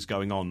these things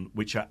going on,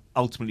 which are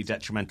ultimately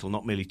detrimental,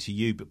 not merely to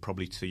you, but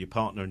probably to your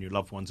partner and your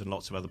loved ones and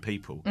lots of other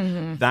people.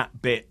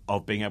 That bit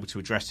of being able to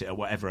address it at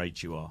whatever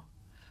age you are,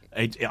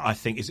 I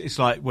think it's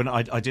like when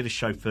I did a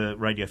show for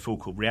Radio 4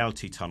 called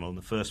Reality Tunnel, and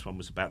the first one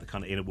was about the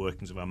kind of inner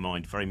workings of our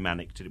mind. Very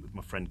manic. Did it with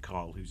my friend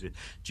Carl, who's a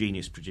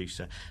genius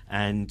producer,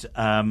 and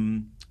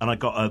I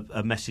got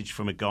a message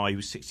from a guy who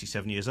was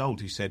 67 years old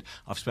who said,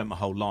 I've spent my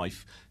whole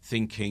life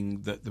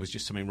thinking that there was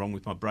just something wrong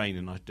with my brain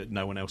and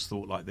no one else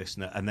thought like this,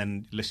 and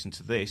then listened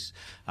to this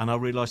and I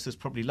realised there's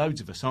probably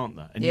loads of us, aren't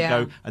there? And you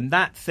go, and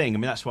that thing,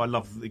 that's why I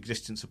love the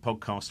existence of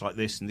podcasts like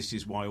this, and this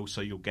is why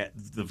also you'll get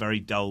the very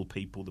dull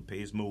people, the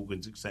Piers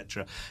Morgans,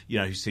 etc.,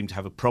 who seem to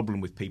have a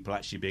problem with people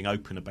actually being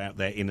open about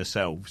their inner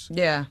selves.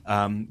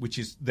 Which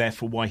is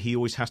therefore why he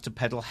always has to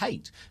peddle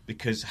hate,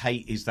 because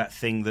hate is that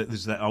thing that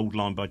there's that old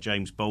line by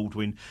James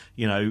Baldwin,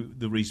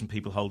 the reason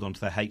people hold on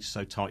to their hate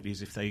so tightly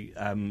is if they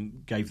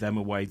gave them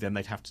away, then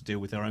they'd have to deal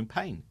with their own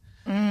pain.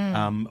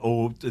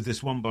 Or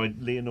there's one by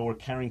Leonora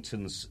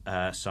Carrington's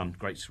son,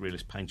 great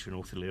surrealist painter and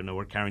author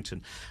Leonora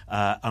Carrington,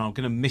 and I'm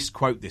going to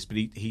misquote this, but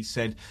he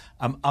said,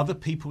 other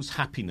people's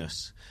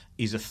happiness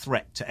is a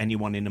threat to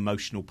anyone in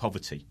emotional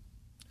poverty.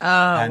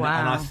 Wow. And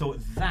I thought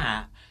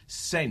that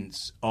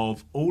sense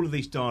of all of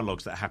these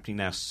dialogues that are happening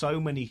now, so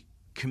many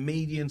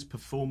comedians,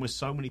 performers,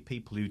 so many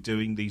people who are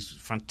doing these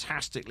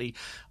fantastically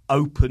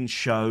open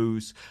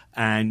shows,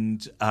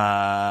 and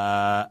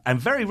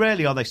very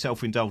rarely are they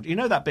self-indulged. You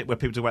know that bit where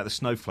people talk about the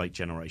snowflake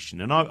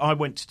generation, and I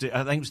went to do,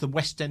 I think it was the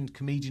West End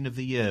Comedian of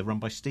the Year run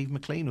by Steve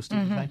McLean or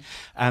Steve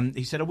McLean.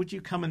 He said, would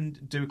you come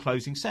and do a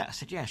closing set? I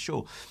said, yeah,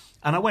 sure.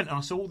 And I went and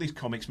I saw all these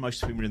comics,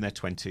 most of whom were in their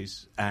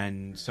 20s,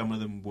 and some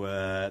of them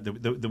were...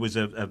 There was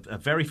a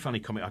very funny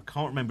comic, I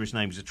can't remember his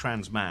name, he was a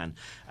trans man,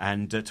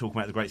 and talking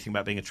about the great thing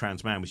about being a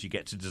trans man was you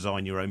get to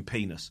design your own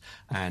penis,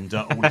 and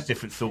all these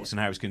different thoughts on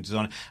how it's going to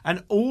design it.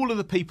 And all of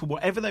the people,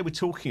 whatever they were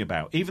talking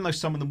about, even though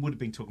some of them would have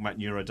been talking about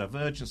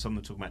neurodivergence, some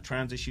of them talking about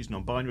trans issues,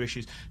 non-binary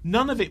issues,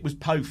 none of it was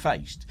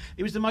po-faced.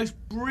 It was the most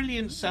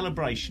brilliant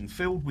celebration,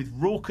 filled with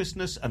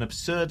raucousness and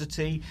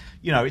absurdity.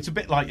 It's a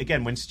bit like,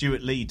 again, when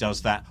Stuart Lee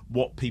does that,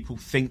 what people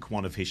think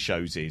one of his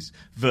shows is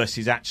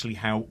versus actually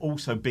how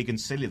also big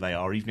and silly they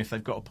are, even if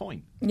they've got a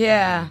point.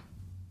 Yeah.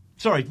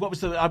 Sorry, what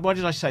was why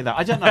did I say that?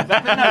 I don't know.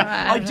 But no,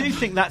 I do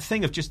think that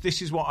thing of just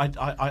this is what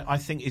I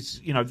think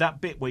is,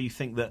 that bit where you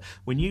think that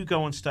when you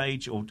go on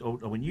stage or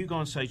when you go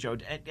on stage, or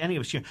any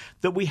of us,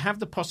 that we have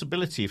the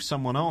possibility of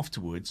someone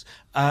afterwards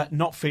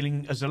not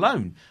feeling as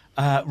alone,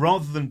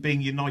 rather than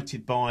being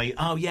united by,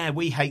 oh yeah,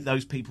 we hate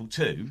those people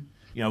too.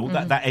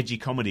 That edgy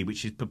comedy,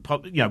 which is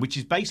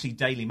basically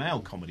Daily Mail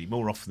comedy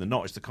more often than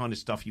not. It's the kind of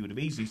stuff you would have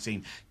easily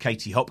seen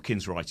Katie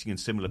Hopkins writing and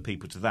similar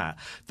people to that.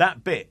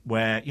 That bit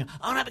where,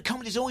 but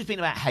comedy's always been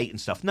about hate and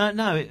stuff. No,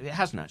 it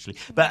hasn't actually.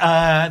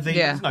 But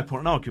there's no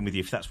point in arguing with you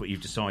if that's what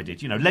you've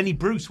decided. Lenny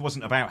Bruce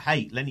wasn't about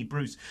hate. Lenny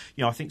Bruce,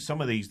 I think some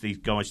of these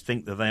guys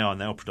think that they are,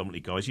 and they are predominantly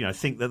guys,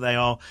 think that they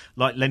are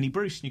like Lenny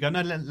Bruce. And you go,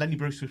 no, Lenny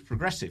Bruce was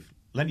progressive.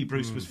 Lenny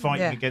Bruce was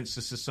fighting against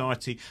a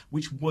society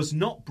which was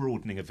not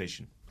broadening a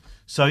vision.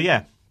 So,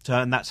 yeah, So,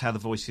 and that's how the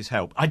voices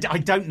help. I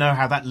don't know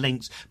how that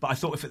links, but I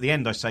thought if at the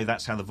end I say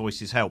that's how the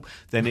voices help,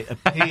 then it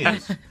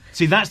appears.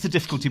 See, that's the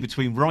difficulty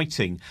between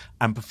writing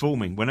and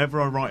performing. Whenever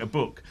I write a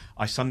book,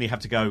 I suddenly have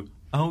to go,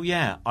 oh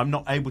yeah, I'm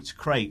not able to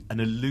create an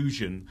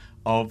illusion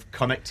of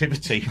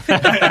connectivity,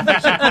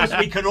 which of course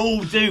we can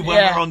all do when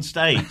we're on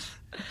stage.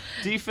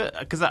 Do you feel,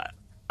 because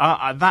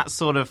that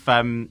sort of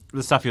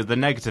the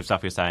negative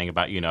stuff you're saying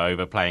about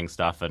overplaying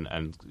stuff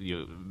and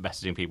you're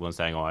messaging people and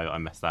saying, oh, I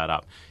messed that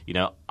up.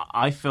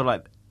 I feel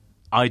like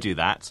I do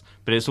that,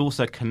 but it's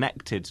also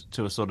connected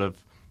to a sort of,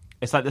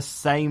 it's like the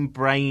same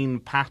brain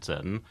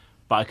pattern,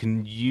 but I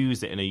can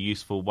use it in a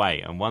useful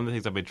way. And one of the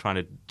things I've been trying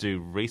to do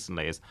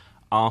recently is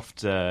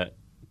after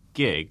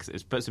gigs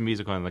is put some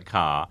music on in the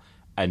car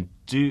and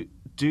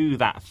do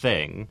that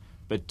thing,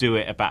 but do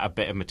it about a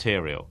bit of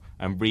material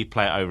and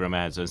replay it over in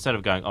my head. So instead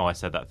of going, oh, I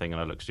said that thing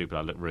and I look stupid,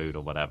 I look rude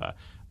or whatever,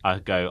 I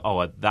go,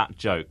 oh, that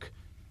joke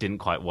didn't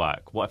quite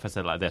work. What if I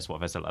said it like this? What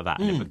if I said it like that?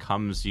 And it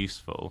becomes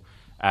useful.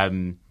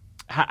 Do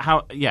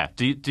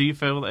you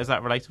feel, is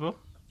that relatable?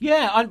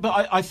 Yeah,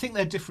 but I think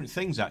they're different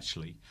things,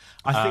 actually.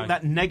 I think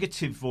that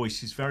negative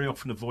voice is very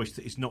often a voice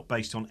that is not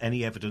based on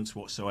any evidence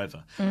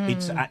whatsoever.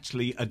 It's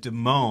actually a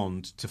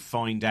demand to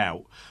find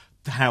out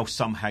how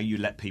somehow you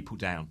let people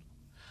down.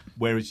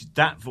 Whereas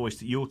that voice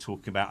that you're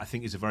talking about, I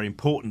think, is a very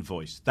important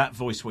voice. That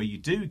voice where you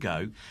do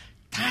go,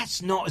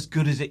 that's not as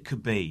good as it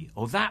could be,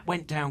 or that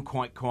went down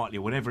quite quietly,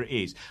 or whatever it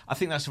is. I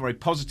think that's a very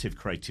positive,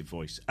 creative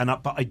voice.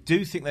 But I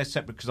do think they're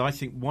separate, because I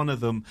think one of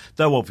them,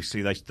 though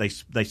obviously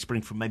they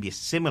spring from maybe a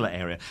similar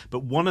area,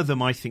 but one of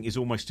them I think is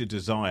almost a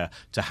desire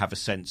to have a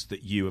sense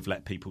that you have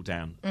let people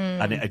down,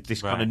 and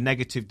this kind of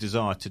negative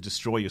desire to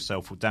destroy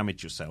yourself or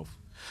damage yourself.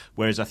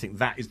 Whereas I think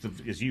that is,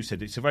 as you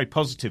said, it's a very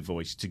positive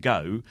voice to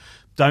go,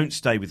 don't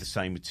stay with the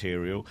same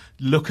material,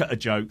 look at a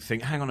joke,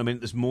 think, hang on a minute,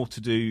 there's more to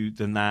do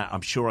than that,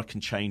 I'm sure I can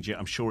change it,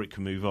 I'm sure it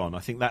can move on. I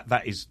think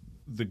that is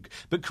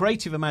but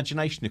creative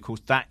imagination, of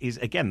course, that is,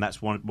 again,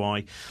 that's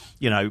why,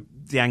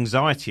 the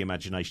anxiety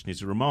imagination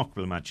is a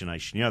remarkable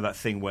imagination. That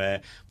thing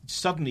where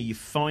suddenly you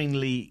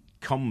finally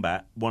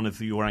combat one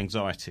of your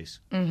anxieties.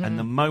 And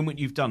the moment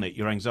you've done it,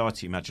 your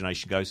anxiety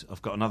imagination goes,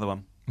 I've got another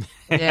one.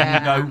 Yeah.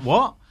 And you go,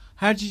 what?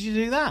 How did you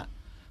do that?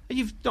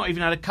 You've not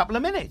even had a couple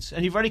of minutes,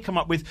 and you've already come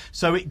up with.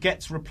 So it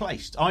gets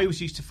replaced. I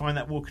always used to find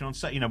that walking on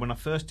set. When I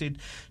first did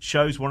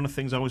shows, one of the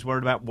things I was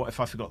worried about: what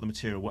if I forgot the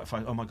material? What if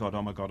oh my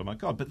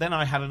god. But then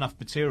I had enough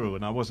material,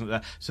 and I wasn't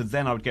there. So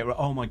then I would get,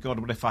 oh my god,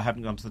 what if I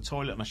hadn't gone to the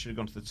toilet, and I should have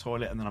gone to the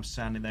toilet, and then I'm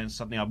standing there, and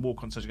suddenly I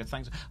walk on stage and go,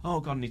 thanks.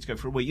 Oh god, I need to go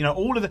for a wee.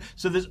 All of the.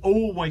 So there's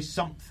always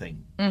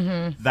something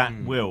that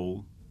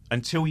will,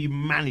 until you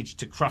manage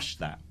to crush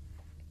that,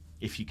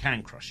 if you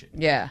can crush it.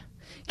 Yeah.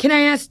 Can I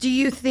ask, do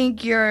you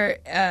think your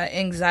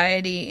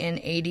anxiety and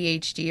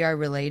ADHD are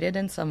related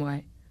in some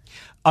way?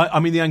 I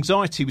mean, the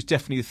anxiety was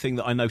definitely the thing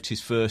that I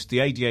noticed first. The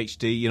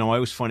ADHD, I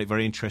always find it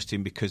very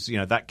interesting because,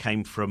 that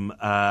came from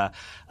a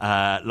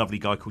lovely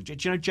guy called, do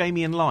you know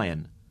Jamie and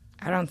Lyon?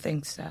 I don't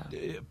think so.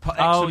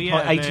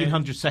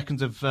 1800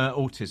 Seconds of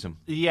Autism.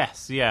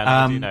 Yes,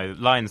 yeah, I do know.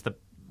 Lyon's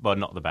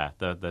not the bear.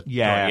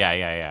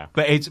 Yeah.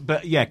 But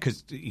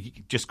because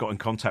he just got in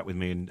contact with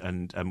me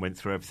and went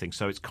through everything.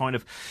 So it's kind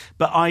of,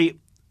 but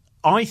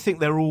I think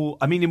they're all.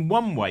 I mean, in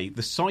one way,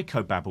 the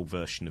psychobabble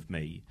version of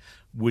me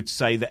would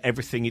say that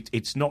everything.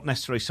 It's not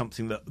necessarily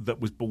something that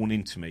was born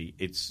into me.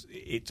 It's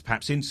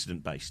perhaps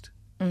incident based.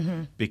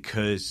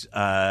 Because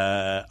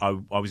I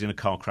was in a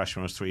car crash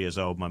when I was 3 years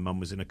old. My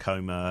mum was in a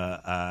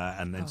coma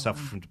and then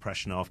suffered from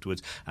depression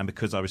afterwards. And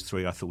because I was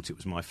 3, I thought it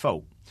was my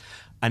fault.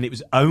 And it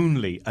was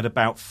only at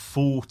about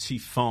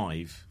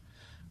 45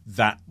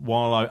 that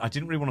while I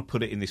didn't really want to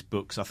put it in this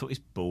book because I thought it's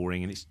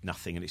boring and it's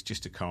nothing and it's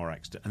just a car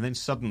accident. And then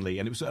suddenly,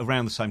 and it was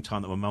around the same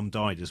time that my mum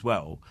died as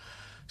well,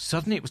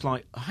 suddenly it was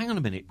like, oh, hang on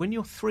a minute, when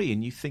you're 3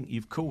 and you think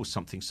you've caused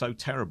something so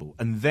terrible,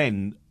 and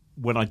then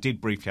when I did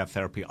briefly have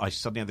therapy, I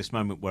suddenly had this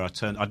moment where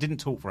I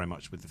didn't talk very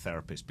much with the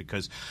therapist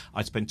because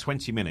I'd spend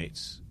 20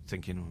 minutes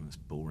thinking, oh, that's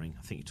boring.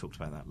 I think you talked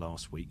about that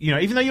last week.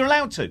 Even though you're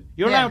allowed to.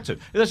 Allowed to.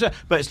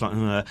 But it's like,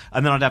 and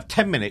then I'd have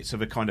 10 minutes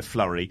of a kind of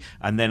flurry,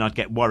 and then I'd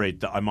get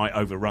worried that I might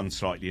overrun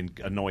slightly and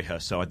annoy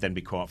her, so I'd then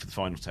be quiet for the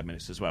final 10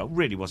 minutes as well.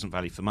 Really wasn't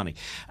value for money.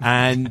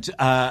 And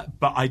but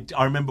I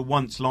remember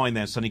once lying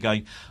there and suddenly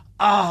going,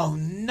 oh,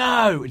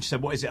 no. And she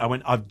said, what is it? I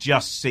went, I've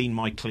just seen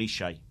my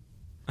cliche.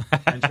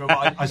 And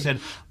I said,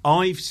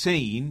 I've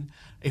seen,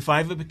 if I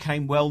ever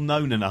became well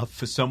known enough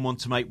for someone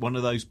to make one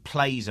of those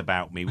plays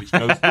about me, which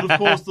goes, but of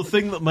course the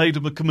thing that made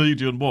him a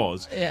comedian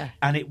was,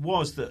 and it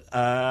was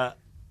that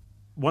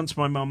once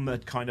my mum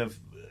had kind of,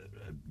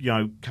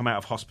 come out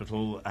of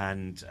hospital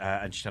and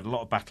she had a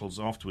lot of battles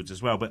afterwards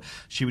as well, but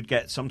she would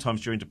get, sometimes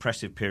during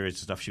depressive periods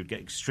and stuff, she would get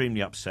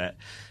extremely upset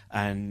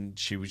and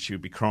she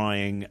would be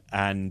crying,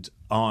 and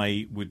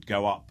I would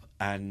go up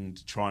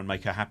and try and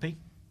make her happy.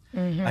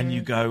 And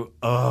you go,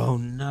 oh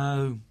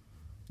no,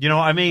 You know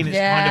what I mean? It's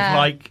kind of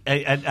like,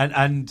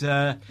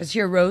 it's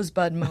your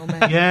rosebud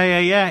moment.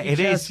 Yeah. It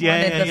is.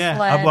 Yeah.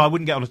 Well, I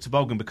wouldn't get on a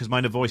toboggan because my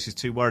inner voice is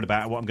too worried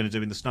about what I'm going to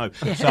do in the snow.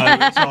 So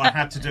I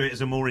had to do it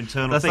as a more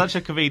internal That's thing. such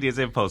a comedian's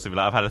impulse. Like,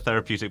 I've had a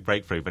therapeutic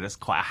breakthrough, but it's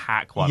quite a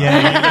hack one.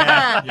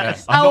 Yeah.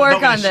 I'll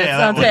work on this.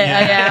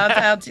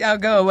 I'll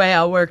go away.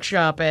 I'll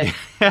workshop it.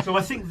 So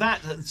I think that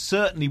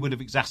certainly would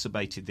have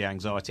exacerbated the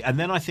anxiety. And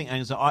then I think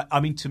anxiety, I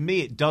mean, to me,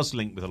 it does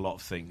link with a lot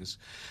of things.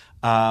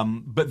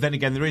 But then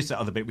again, there is that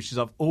other bit, which is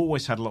I've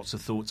always had lots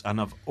of thoughts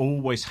and I've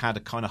always had a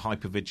kind of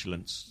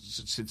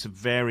hypervigilance. It's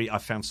I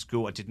found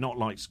school, I did not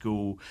like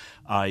school.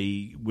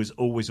 I was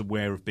always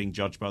aware of being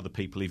judged by other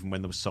people, even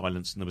when there was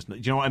silence and there was no,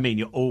 do you know what I mean?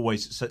 You're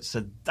always,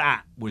 so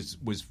that was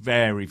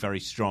very, very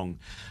strong,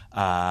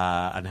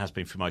 and has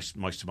been for most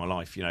of my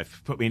life. You know, if you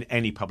put me in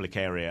any public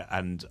area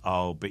and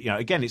I'll be, you know,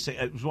 again, it's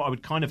what I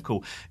would kind of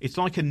call, it's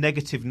like a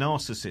negative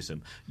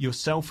narcissism. You're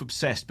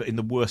self-obsessed, but in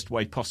the worst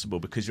way possible,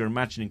 because you're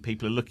imagining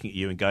people are looking at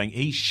you and going,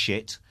 he's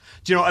shit.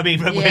 Do you know what I mean?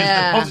 Whereas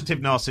the positive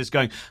narcissist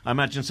going, I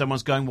imagine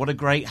someone's going, what a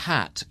great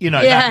hat. You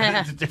know,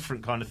 that's a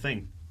different kind of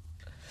thing.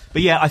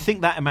 But yeah, I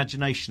think that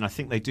imagination, I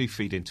think they do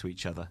feed into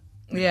each other.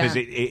 Yeah. Because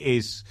it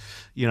is,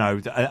 you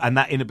know, and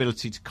that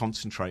inability to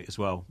concentrate as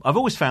well. I've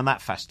always found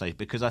that fascinating,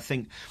 because I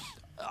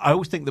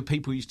always think that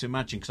people used to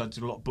imagine, because I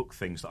did a lot of book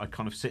things, that I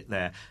kind of sit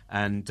there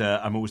and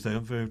I'm always there,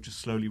 I'm just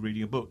slowly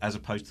reading a book, as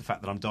opposed to the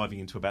fact that I'm diving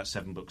into about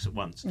 7 books at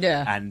once.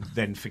 Yeah. And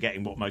then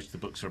forgetting what most of the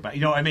books are about.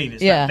 You know what I mean?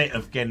 It's that bit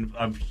of, again,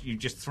 you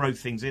just throw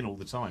things in all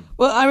the time.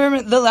 Well, I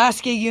remember the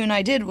last gig you and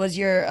I did was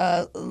your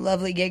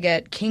lovely gig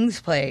at King's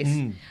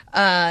Place.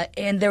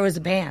 And there was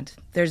a band.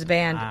 There's a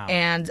band,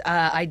 and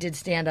I did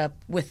stand up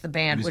with the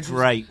band, which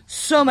great. Was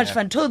so much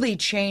fun. Totally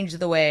changed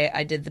the way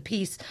I did the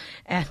piece.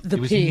 And it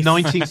was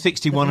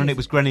 1961, and it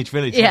was Greenwich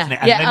Village, wasn't it?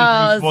 And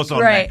it was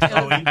great. It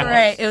was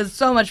great. It was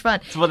so much fun.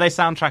 So, will they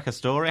soundtrack a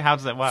story? How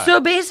does it work? So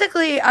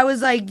basically, I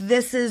was like,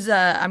 "This is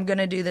I'm going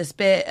to do this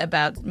bit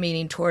about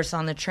meeting tourists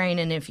on the train,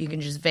 and if you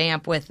can just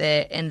vamp with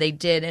it." And they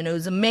did, and it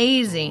was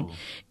amazing. Ooh.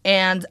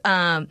 And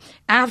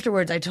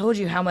afterwards, I told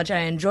you how much I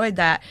enjoyed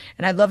that,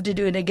 and I'd love to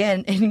do it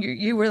again. And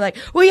you were like,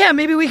 "Well, yeah,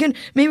 maybe we can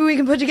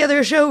put together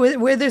a show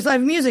where there's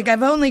live music.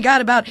 I've only got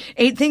about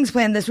 8 things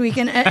planned this week,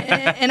 and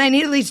I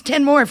need at least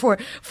 10 more for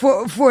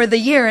the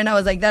year." And I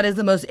was like, "That is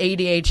the most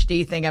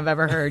ADHD thing I've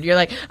ever heard." You're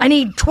like, "I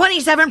need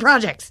 27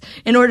 projects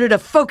in order to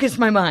focus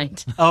my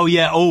mind." Oh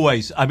yeah,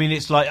 always. I mean,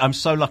 it's like, I'm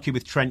so lucky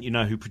with Trent, you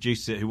know, who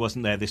produced it, who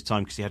wasn't there this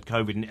time because he had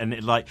COVID, and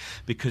it, like,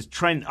 because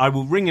Trent, I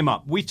will ring him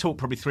up. We talk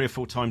probably 3 or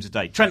 4 times a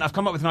day. Trent, I've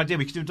come up with an idea.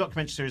 We could do a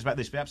documentary series about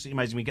this. It'd be absolutely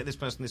amazing. We get this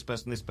person, this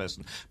person, this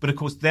person. But of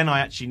course, then I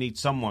actually need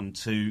someone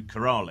to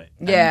corral it.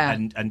 Yeah.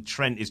 And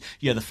Trent is,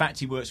 the fact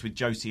he works with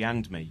Josie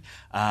and me,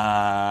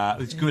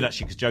 it's good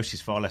actually, because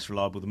Josie's far less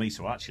reliable than me,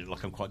 so I actually look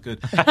like I'm quite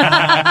good.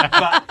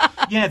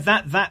 But yeah,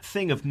 that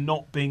thing of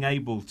not being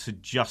able to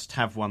just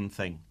have one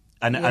thing.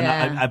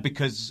 And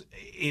because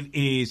it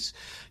is,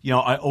 you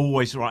know, I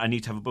always I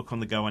need to have a book on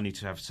the go. I need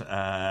to have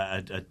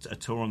a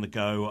tour on the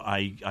go.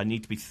 I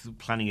need to be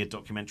planning a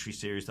documentary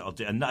series that I'll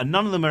do. And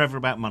none of them are ever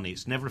about money.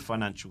 It's never a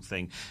financial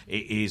thing.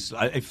 It is.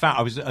 In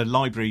fact, a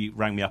library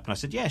rang me up and I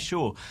said, "Yeah,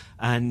 sure."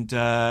 And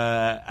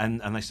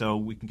they said, "Oh,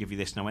 we can give you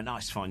this." And I went, "No,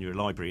 it's fine. You're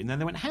a library." And then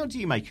they went, "How do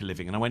you make a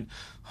living?" And I went,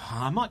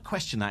 "I might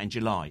question that in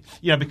July."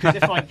 You know, because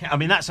if I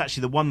mean, that's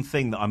actually the one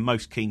thing that I'm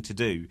most keen to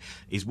do,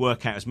 is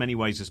work out as many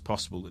ways as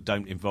possible that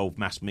don't involve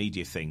mass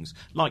media things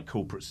like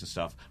corporates and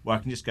stuff, where I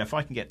can just go, if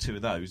I can get 2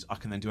 of those, I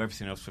can then do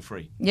everything else for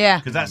free. Yeah.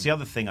 Because that's the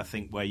other thing, I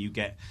think, where you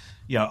get,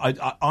 you know,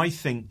 I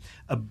think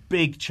a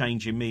big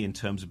change in me in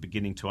terms of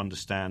beginning to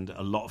understand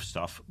a lot of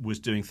stuff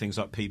was doing things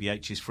like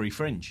PBH's Free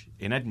Fringe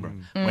in Edinburgh,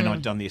 when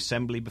I'd done the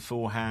Assembly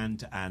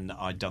beforehand and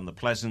I'd done the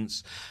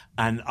Pleasance,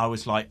 and I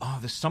was like, oh,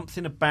 there's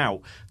something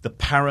about the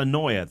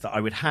paranoia that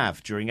I would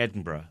have during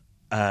Edinburgh,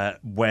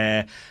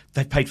 where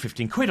they paid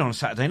 15 quid on a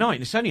Saturday night,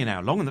 and it's only an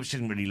hour long, and that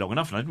isn't really long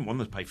enough, and I didn't want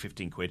them to pay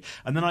 15 quid.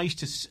 And then I used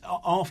to,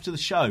 after the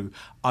show,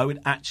 I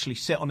would actually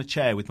sit on a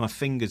chair with my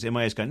fingers in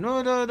my ears going,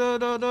 no, no, no,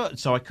 no, no,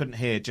 so I couldn't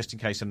hear, just in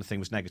case anything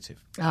was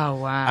negative. Oh,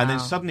 wow. And then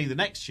suddenly the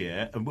next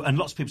year, and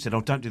lots of people said,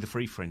 "Oh, don't do the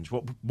Free Fringe.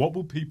 What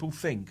will people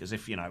think?" As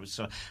if, you know, it was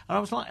so. And I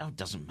was like, "Oh, it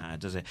doesn't matter,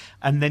 does it?"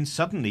 And then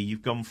suddenly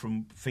you've gone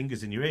from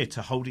fingers in your ear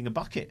to holding a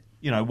bucket.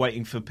 You know,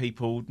 waiting for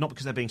people, not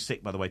because they're being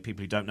sick, by the way,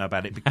 people who don't know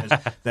about it, because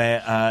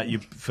they're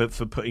for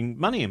putting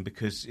money in,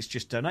 because it's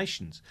just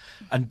donations.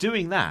 And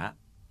doing that,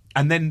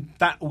 and then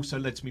that also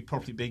led to me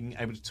probably being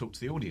able to talk to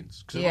the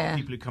audience, because a lot of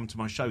people who come to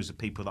my shows are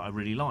people that I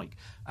really like,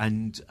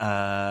 and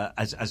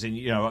as in,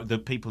 you know, the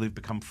people who've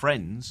become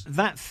friends.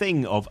 That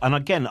thing of, and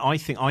again, I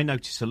think I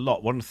notice a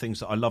lot. One of the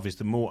things that I love is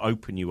the more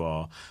open you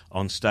are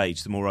on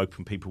stage, the more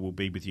open people will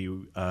be with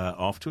you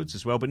afterwards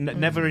as well. But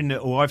never in,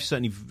 or I've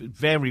certainly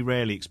very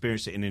rarely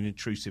experienced it in an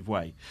intrusive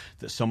way,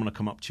 that someone will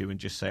come up to you and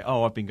just say,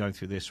 "Oh, I've been going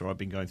through this," or "I've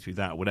been going through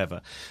that," or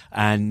whatever.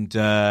 And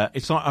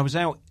it's like I was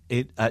out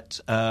at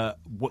the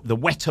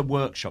Weta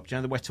Workshop. Do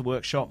you know the Weta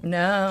Workshop?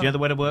 No. Do you know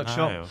the Weta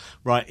Workshop? No.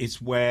 Right,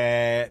 it's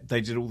where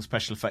they did all the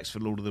special effects for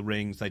Lord Lord of the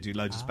Rings. They do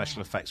loads of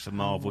special effects for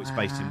Marvel. It's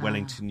based in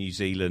Wellington, New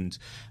Zealand.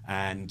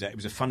 And it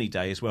was a funny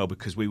day as well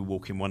because we were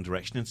walking one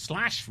direction and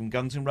Slash from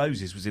Guns N'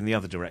 Roses was in the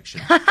other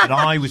direction. And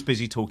I was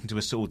busy talking to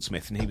a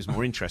swordsmith and he was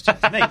more interested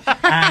than me.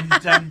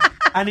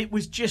 And it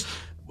was just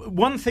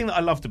one thing that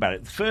I loved about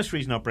it. The first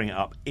reason I bring it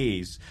up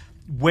is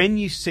when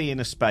you see in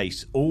a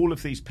space all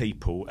of these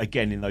people,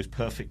 again, in those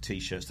perfect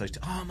T-shirts, those,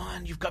 oh,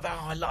 man, you've got that,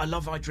 I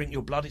love I Drink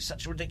Your Blood, it's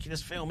such a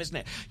ridiculous film, isn't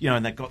it? You know,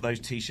 and they've got those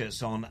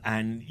T-shirts on,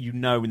 and you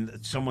know,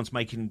 and someone's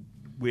making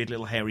weird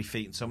little hairy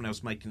feet and someone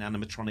else making an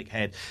animatronic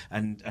head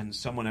and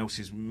someone else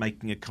is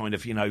making a kind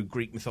of, you know,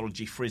 Greek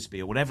mythology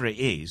frisbee or whatever it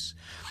is,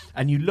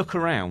 and you look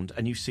around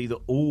and you see that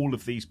all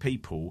of these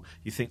people,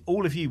 you think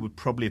all of you would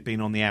probably have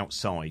been on the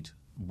outside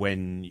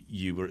when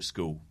you were at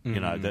school, you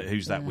know,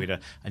 who's that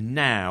weirdo? And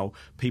now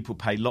people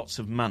pay lots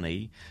of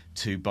money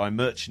to buy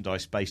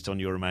merchandise based on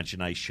your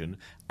imagination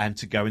and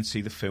to go and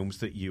see the films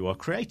that you are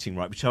creating,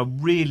 right? Which I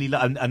really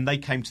love. And they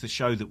came to the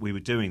show that we were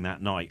doing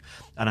that night.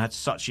 And I had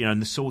such, you know,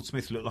 and the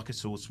swordsmith looked like a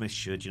swordsmith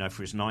should, you know,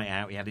 for his night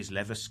out. He had his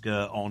leather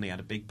skirt on. He had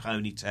a big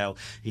ponytail.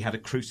 He had a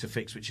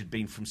crucifix which had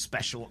been from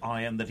special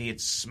iron that he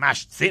had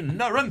smashed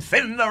thinner and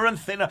thinner and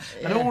thinner.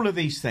 Yeah. And all of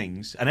these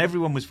things. And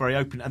everyone was very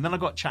open. And then I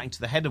got chatting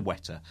to the head of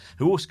Weta,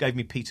 who also gave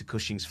me Peter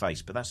Cushing's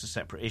face, but that's a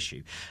separate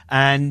issue.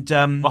 And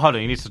well, hold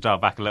on, you need to dial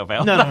back a little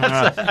bit. No.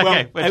 Well,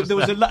 okay, there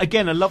was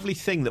a lovely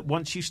thing that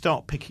once you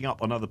start picking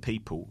up on other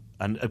people,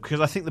 and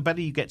because I think the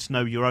better you get to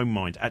know your own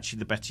mind, actually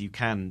the better you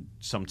can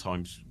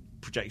sometimes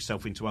project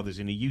yourself into others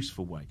in a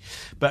useful way.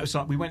 But it was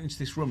like we went into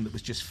this room that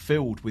was just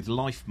filled with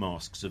life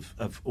masks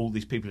of all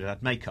these people who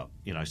had makeup,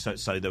 you know.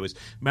 So there was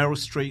Meryl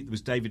Streep, there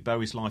was David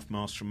Bowie's life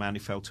mask from Man Who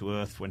Fell to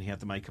Earth when he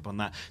had the makeup on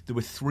that. There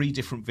were 3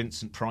 different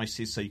Vincent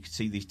Prices, so you could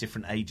see these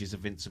different ages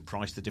of Vincent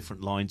Price, the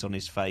different lines on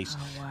his face.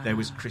 Oh, wow. There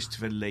was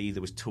Christopher Lee,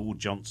 there was Tor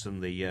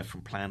Johnson, the from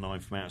Plan 9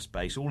 from Outer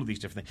Space, all of these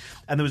different things.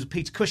 And there was a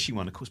Peter Cushing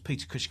one. Of course,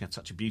 Peter Cushing had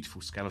such a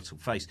beautiful skeletal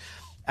face.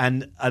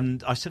 And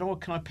I said, oh,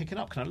 can I pick it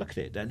up? Can I look at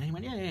it? And he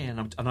went,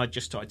 yeah. And I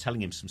just started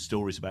telling him some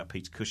stories about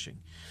Peter Cushing.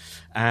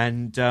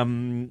 And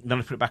then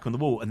I put it back on the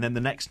wall. And then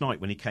the next night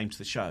when he came to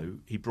the show,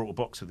 he brought a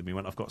box with him. He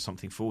went, I've got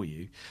something for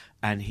you.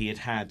 And he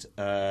had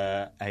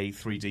a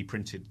 3D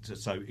printed,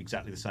 so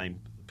exactly the same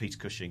Peter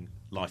Cushing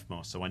life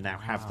mask. So I now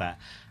have that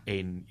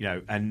in, you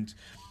know, and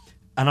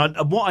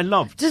what I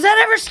love. Does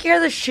that ever scare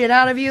the shit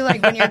out of you?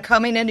 Like when you're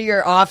coming into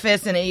your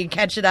office and you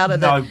catch it out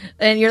of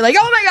and you're like,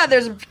 oh my God,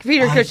 there's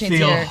Peter Cushing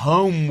here. I feel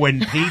home when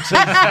Peter's there.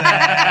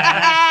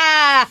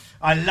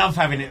 I love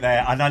having it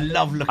there, and I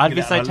love looking at it. I'd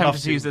be so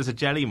tempted to use it as a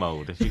jelly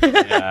mould. If you,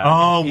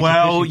 oh,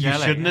 well, you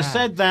shouldn't have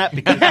said that,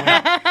 because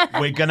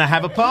we're going to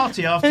have a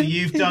party after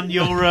you've done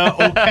your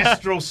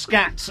orchestral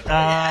scat.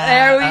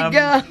 There we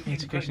go.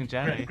 Peter Cushing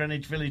jelly.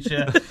 Greenwich Village.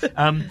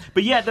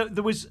 But yeah,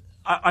 there was,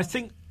 I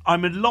think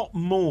I'm a lot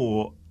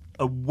more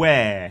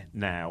aware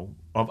now.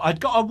 I'd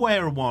got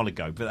aware a while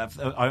ago, but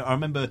I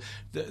remember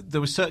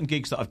there were certain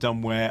gigs that I've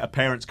done where a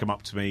parent's come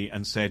up to me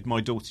and said,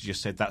 my daughter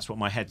just said that's what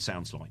my head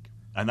sounds like.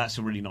 And that's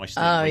a really nice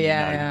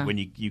thing when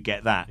you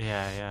get that.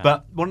 Yeah.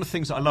 But one of the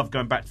things that I love,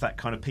 going back to that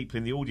kind of people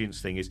in the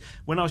audience thing, is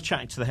when I was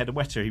chatting to the head of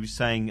Weta, he was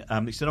saying,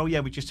 he said, oh yeah,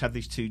 we just had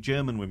these 2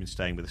 German women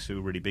staying with us who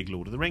are really big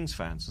Lord of the Rings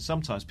fans. And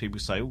sometimes people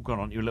say, oh God,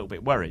 aren't you a little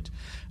bit worried?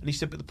 And he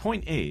said, but the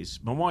point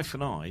is, my wife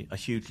and I are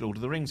huge Lord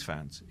of the Rings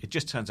fans. It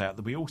just turns out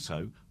that we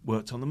also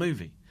worked on the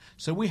movie.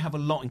 So we have a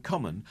lot in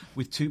common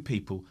with 2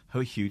 people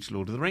who are huge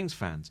Lord of the Rings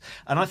fans.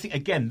 And I think,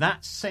 again,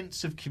 that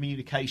sense of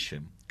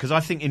communication, because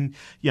I think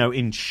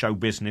in show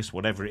business,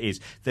 whatever it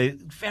is, there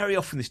very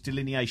often this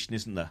delineation,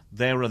 isn't there?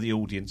 There are the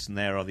audience and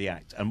there are the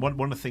act. And one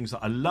of the things that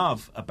I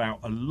love about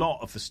a lot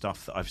of the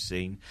stuff that I've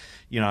seen,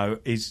 you know,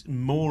 is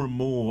more and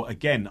more,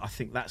 again, I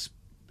think that's,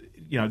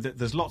 you know,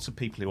 there's lots of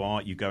people who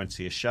are, you go and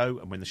see a show,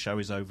 and when the show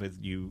is over,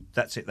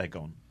 that's it, they're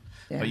gone.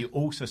 Yeah. But you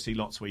also see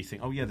lots where you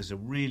think, oh yeah, there's a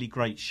really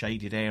great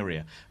shaded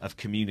area of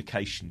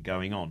communication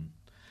going on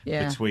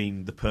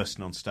between the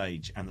person on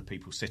stage and the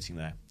people sitting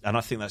there. And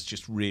I think that's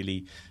just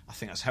really, I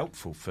think that's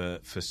helpful for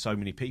so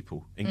many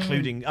people,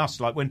 including us.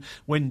 Like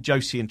when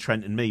Josie and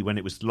Trent and me, when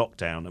it was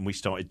lockdown and we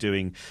started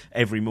doing,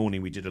 every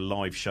morning we did a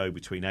live show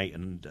between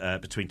 10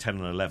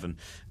 and 11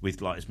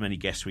 with like as many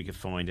guests we could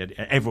find.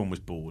 Everyone was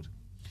bored.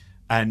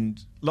 And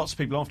lots of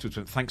people afterwards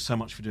went, thanks so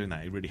much for doing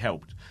that. It really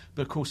helped.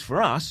 But of course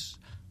for us,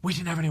 we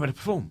didn't have anywhere to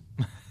perform.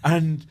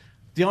 And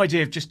the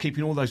idea of just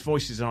keeping all those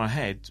voices in our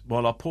head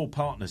while our poor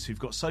partners who've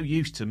got so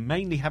used to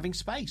mainly having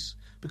space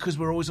because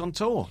we're always on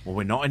tour. Well,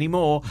 we're not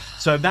anymore.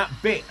 So that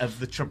bit of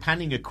the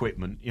trepanning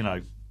equipment, you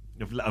know,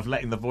 of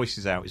letting the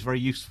voices out is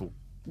very useful.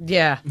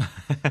 Yeah.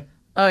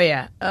 Oh,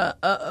 yeah.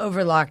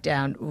 Over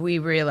lockdown, we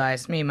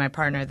realized, me and my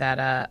partner,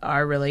 that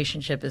our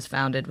relationship is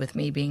founded with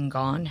me being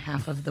gone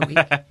half of the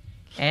week.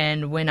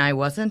 And when I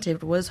wasn't,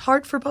 it was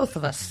hard for both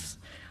of us.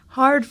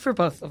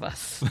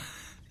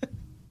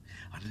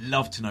 I'd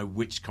love to know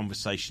which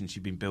conversations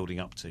you've been building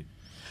up to.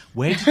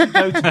 Where did you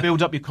go to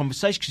build up your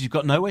conversation? Because you've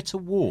got nowhere to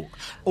walk.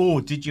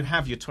 Or did you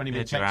have your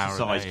 20-minute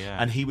exercise?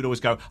 And he would always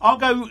go, I'll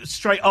go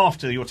straight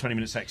after your 20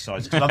 minutes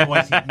exercise, because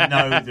otherwise he'd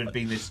know there'd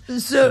been this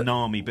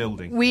tsunami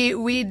building.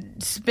 We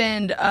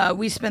spent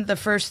the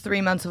first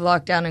 3 months of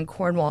lockdown in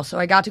Cornwall, so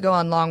I got to go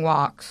on long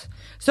walks.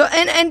 So,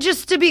 and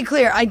just to be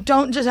clear, I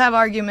don't just have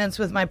arguments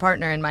with my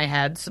partner in my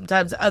head.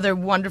 Sometimes other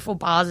wonderful,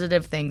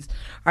 positive things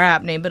are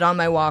happening. But on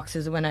my walks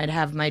is when I'd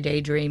have my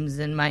daydreams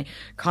and my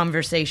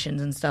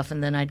conversations and stuff,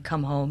 and then I'd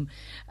come home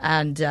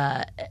and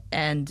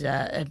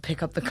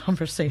pick up the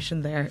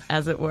conversation there,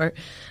 as it were.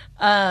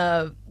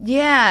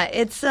 Yeah,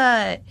 it's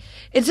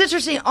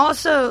interesting.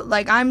 Also,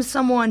 like, I'm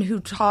someone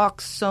who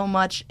talks so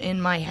much in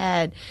my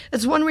head.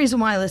 That's one reason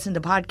why I listen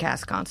to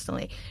podcasts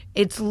constantly.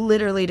 It's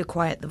literally to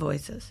quiet the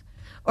voices.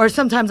 Or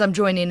sometimes I'm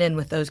joining in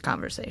with those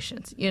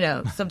conversations. You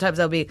know, sometimes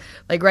I'll be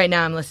like, right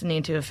now I'm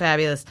listening to a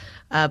fabulous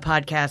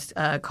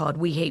podcast called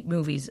We Hate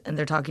Movies, and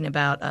they're talking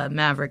about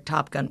Maverick,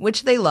 Top Gun,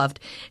 which they loved,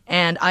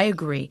 and I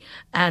agree.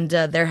 And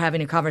they're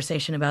having a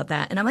conversation about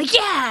that, and I'm like,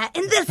 yeah,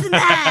 and this and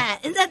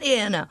that, and that,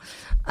 you know.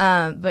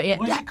 But yeah,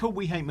 why is it called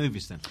We Hate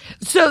Movies then?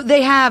 So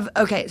they have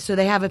a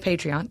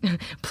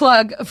Patreon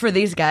plug for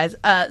these guys.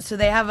 So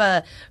they have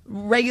a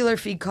regular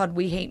feed called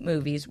We Hate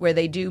Movies, where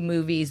they do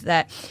movies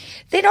that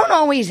they don't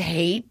always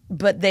hate,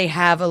 but they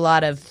have a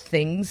lot of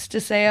things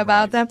to say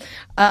about them.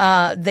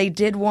 They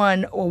did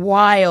one a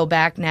while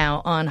back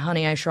now on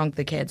Honey, I Shrunk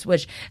the Kids,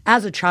 which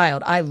as a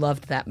child, I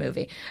loved that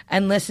movie.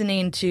 And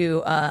listening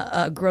to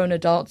grown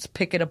adults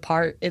pick it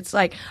apart, it's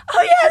like,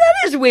 oh yeah, that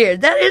is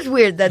weird. That is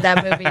weird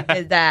that movie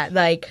did that.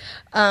 Like,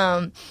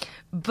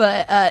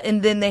 but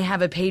and then they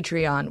have a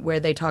Patreon where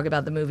they talk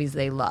about the movies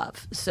they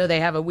love. So they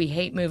have a We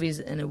Hate Movies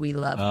and a We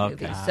Love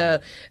Movies. So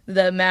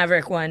the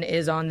Maverick one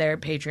is on their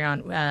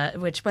Patreon,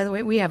 which, by the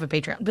way, we have a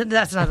Patreon. But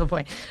that's not the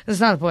point. That's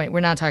not the point. We're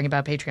not talking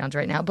about Patreons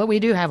right now, but we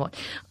do have one.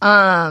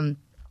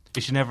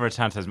 You should never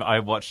return to this. I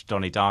watched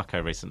Donnie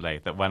Darko recently,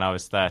 that when I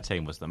was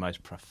 13 was the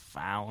most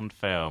profound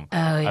film.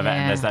 Oh, yeah. And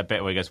there's that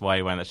bit where he goes, why are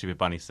you wearing that stupid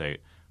bunny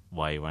suit?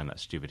 Why are you wearing that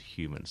stupid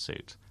human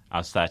suit? I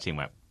was 13,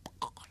 went...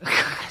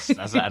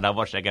 and I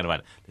watched it again and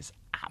went, this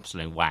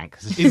absolute wank.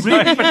 It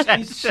really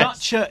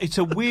it's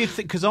a weird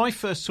thing, because I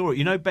first saw it.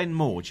 You know Ben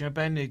Moore? Do you know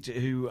Ben,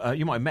 who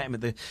you might have met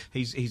him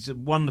he's a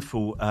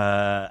wonderful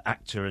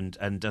actor and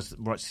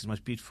writes his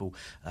most beautiful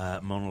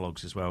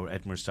monologues as well,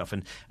 Edinburgh stuff.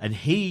 And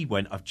he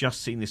went, I've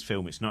just seen this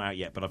film. It's not out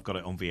yet, but I've got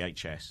it on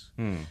VHS.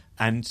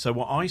 And so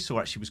what I saw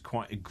actually was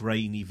quite a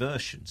grainy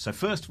version. So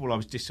first of all, I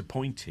was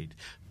disappointed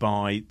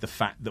by the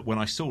fact that when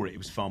I saw it, it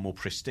was far more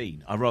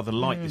pristine. I rather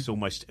like this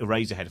almost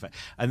Eraserhead effect.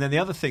 And then the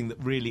other thing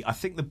that really, I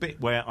think the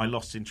bit where I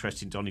lost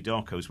interest in Donnie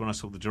Darko is when I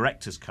saw the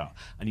director's cut.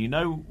 And you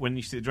know when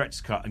you see the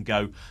director's cut and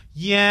go,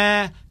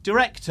 yeah,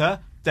 director,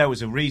 there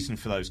was a reason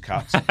for those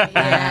cuts.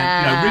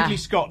 And, Ridley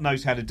Scott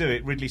knows how to do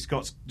it. Ridley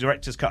Scott's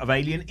director's cut of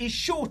Alien is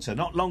shorter,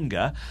 not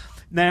longer.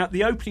 Now,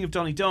 the opening of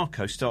Donnie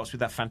Darko starts with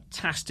that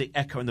fantastic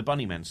Echo and the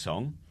Bunnymen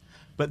song,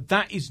 but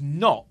that is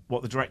not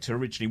what the director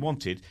originally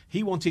wanted.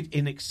 He wanted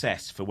In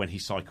Excess for when he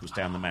cycles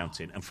down the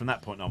mountain, and from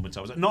that point onwards,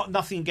 I was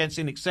nothing against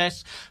In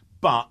Excess,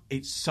 but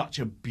it's such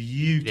a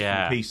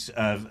beautiful piece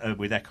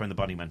with Echo and the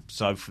Bunnymen.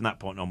 So from that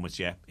point onwards,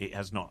 it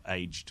has not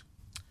aged.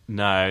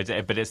 No,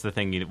 but it's the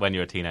thing, when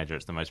you're a teenager,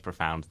 it's the most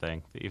profound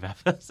thing that you've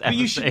ever seen. But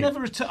you should never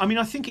return. I mean,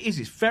 I think it is.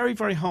 It's very,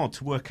 very hard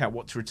to work out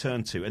what to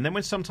return to. And then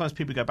when sometimes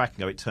people go back and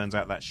go, it turns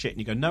out that shit, and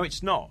you go, no,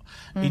 it's not.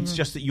 It's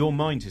just that your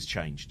mind has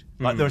changed.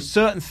 Like, there are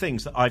certain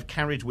things that I've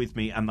carried with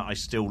me and that I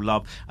still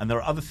love, and there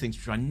are other things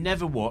which I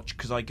never watch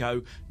because I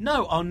go,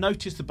 no, I'll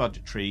notice the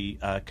budgetary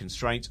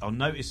constraints, I'll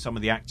notice some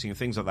of the acting and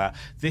things like that.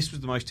 This was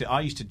the most... I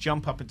used to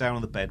jump up and down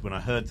on the bed when I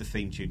heard the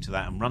theme tune to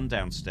that and run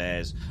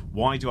downstairs.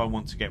 Why do I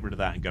want to get rid of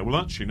that? And go, well,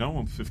 actually, no,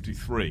 I'm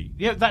 53.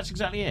 Yeah, that's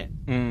exactly it.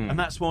 And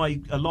that's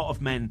why a lot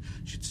of men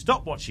should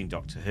stop watching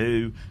Doctor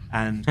Who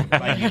and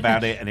complaining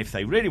about it, and if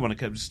they really want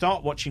to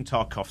start watching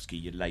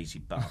Tarkovsky, you lazy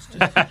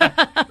bastard.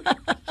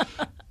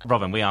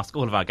 Robin, we ask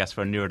all of our guests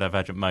for a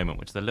neurodivergent moment,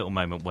 which is a little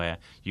moment where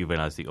you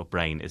realise that your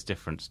brain is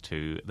different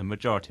to the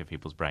majority of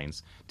people's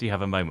brains. Do you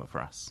have a moment for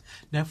us?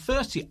 Now,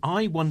 firstly,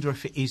 I wonder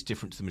if it is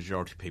different to the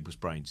majority of people's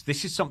brains.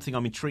 This is something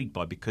I'm intrigued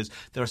by because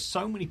there are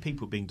so many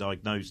people being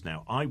diagnosed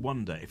now. I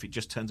wonder if it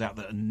just turns out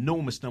that an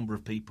enormous number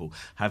of people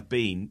have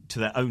been to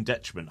their own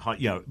detriment.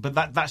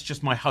 But that's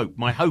just my hope.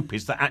 My hope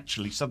is that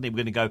actually suddenly we're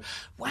going to go,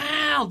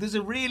 wow, there's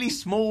a really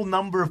small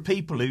number of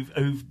people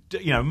who've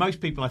most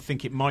people, I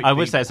think it might be... I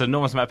would say it's an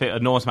enormous amount of people,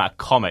 enormous amount of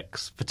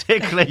comics,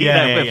 particularly.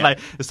 Like,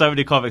 there's so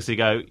many comics you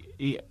go,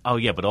 oh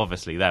yeah, but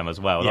obviously them as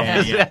well.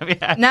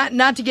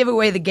 Not to give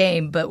away the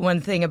game, but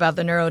one thing about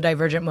the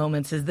neurodivergent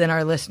moments is then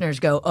our listeners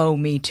go, oh,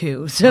 me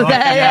too. So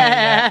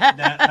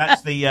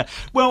that's the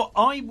well,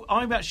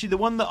 I'm actually the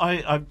one that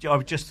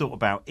I've just thought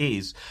about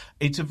is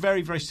it's a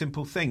very, very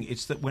simple thing.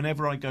 It's that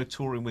whenever I go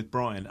touring with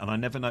Brian, and I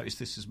never noticed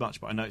this as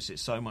much, but I notice it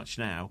so much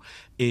now,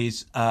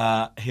 is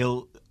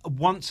he'll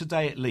once a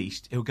day at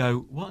least, he'll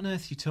go, what on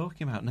earth are you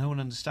talking about? No one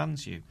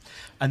understands you.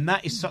 And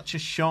that is such a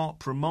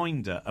sharp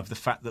reminder of the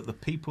fact that the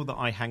people that that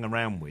I hang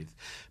around with,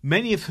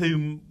 many of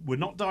whom were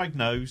not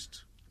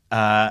diagnosed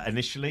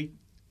initially,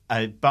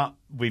 but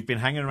we've been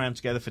hanging around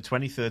together for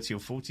 20, 30 or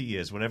 40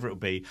 years, whatever it'll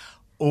be,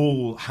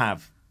 all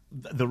have.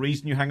 The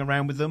reason you hang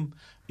around with them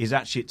is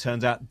actually, it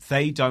turns out,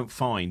 they don't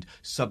find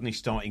suddenly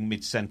starting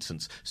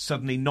mid-sentence,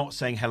 suddenly not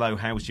saying, hello,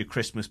 how was your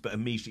Christmas, but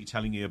immediately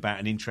telling you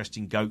about an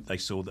interesting goat they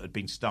saw that had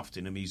been stuffed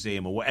in a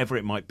museum or whatever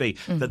it might be,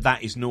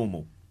 that is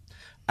normal.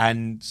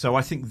 And so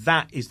I think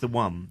that is the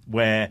one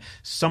where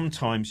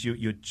sometimes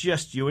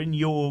you're in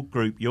your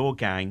group, your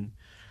gang,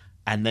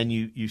 and then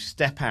you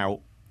step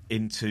out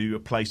into a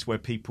place where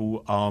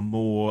people are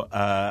more,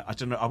 I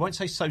don't know, I won't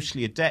say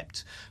socially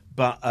adept,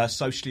 but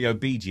socially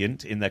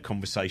obedient in their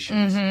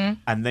conversations.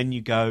 And then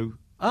you go,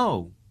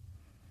 oh,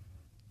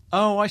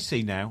 I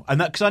see now.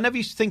 And that, because I never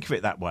used to think of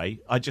it that way.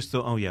 I just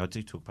thought, oh, yeah, I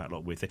do talk about a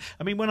lot with it.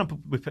 I mean, when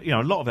I'm with,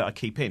 a lot of it I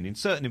keep in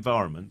certain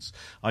environments,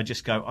 I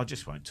just go, I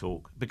just won't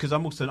talk. Because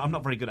I'm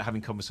not very good at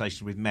having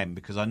conversation with men,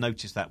 because I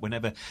notice that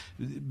whenever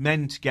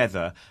men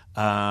together,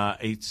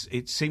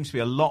 it seems to be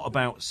a lot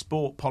about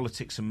sport,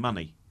 politics and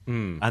money.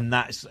 And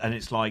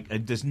it's like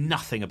there's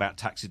nothing about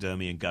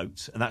taxidermy and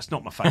goats, and that's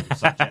not my favourite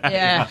subject.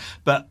 Yeah.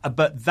 But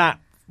that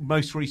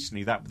most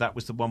recently that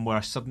was the one where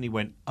I suddenly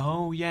went,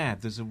 oh yeah,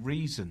 there's a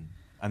reason,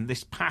 and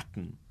this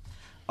pattern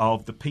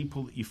of the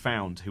people that you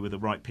found who are the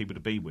right people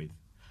to be with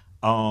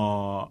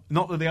are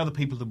not that the other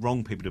people are the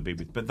wrong people to be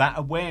with, but that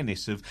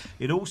awareness of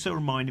it also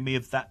reminded me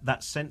of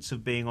that sense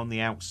of being on the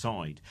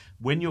outside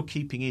when you're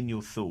keeping in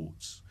your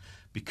thoughts.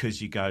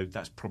 Because you go,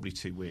 that's probably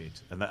too weird.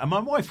 And my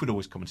wife would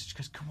always comment, she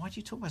goes, why do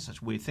you talk about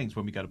such weird things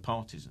when we go to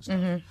parties and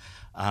stuff?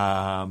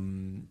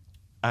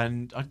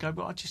 And I'd go,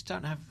 well, I just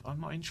don't have,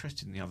 I'm not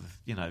interested in the other,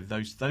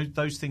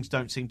 those things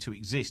don't seem to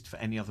exist for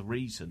any other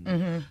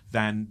reason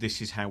than this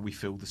is how we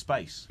fill the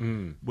space.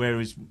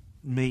 Whereas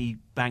me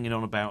banging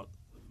on about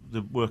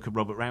the work of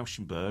Robert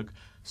Rauschenberg,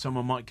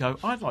 someone might go,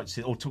 I'd like to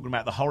see, or talking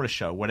about the horror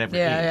show, whatever it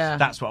is. Yeah.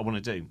 That's what I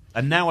want to do.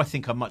 And now I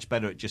think I'm much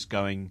better at just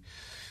going,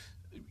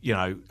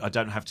 I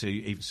don't have to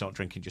even start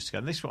drinking just to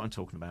go, this is what I'm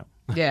talking about.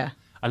 Yeah.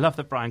 I love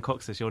that Brian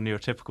Cox is your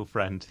neurotypical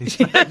friend.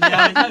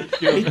 I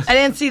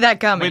didn't see that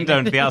coming. Window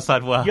into the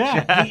outside world.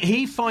 Yeah.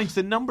 He finds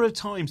the number of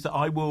times that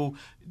I will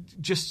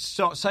just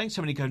start saying to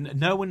somebody, go,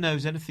 no one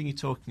knows anything you're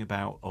talking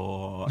about,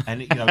 or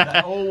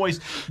that always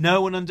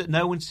no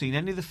one's seen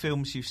any of the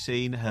films you've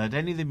seen, heard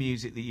any of the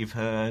music that you've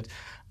heard,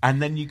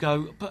 and then you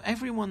go, but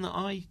everyone that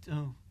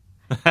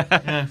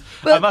yeah.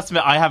 I must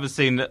admit, I haven't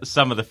seen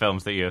some of the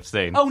films that you have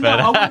seen. Oh, no,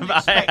 I wouldn't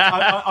expect.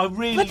 I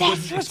really wouldn't expect. But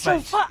that's what's so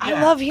fun. Yeah.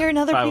 I love hearing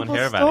other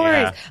people's stories.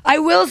 Yeah. I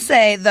will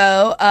say,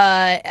 though,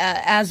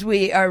 as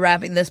we are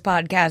wrapping this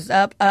podcast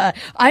up,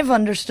 I've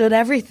understood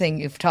everything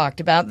you've talked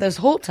about this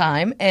whole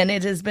time, and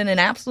it has been an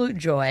absolute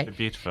joy.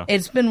 Beautiful.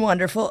 It's been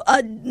wonderful.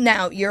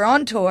 Now, you're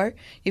on tour.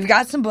 You've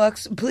got some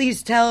books.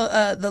 Please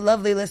tell the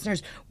lovely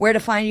listeners where to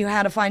find you,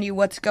 how to find you,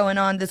 what's going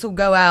on. This will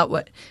go out.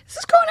 Is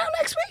this going out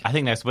next week? I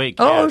think next week.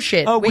 Oh,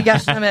 yeah. shit. Oh, we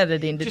got some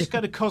editing to do. Just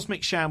go to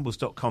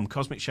cosmicshambles.com.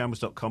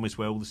 Cosmicshambles.com is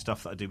where all the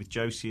stuff that I do with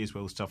Josie is,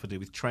 where all the stuff I do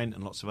with Trent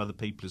and lots of other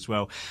people as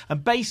well.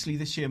 And basically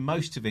this year,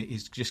 most of it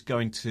is just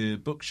going to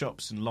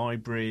bookshops and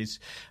libraries.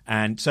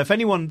 And so if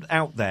anyone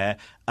out there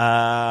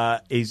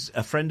is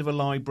a friend of a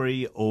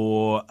library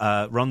or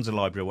runs a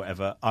library or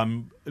whatever,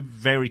 I'm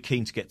very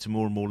keen to get to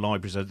more and more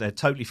libraries. They're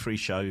totally free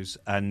shows,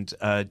 and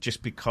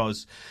just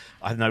because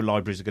I know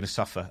libraries are going to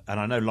suffer, and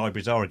I know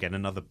libraries are, again,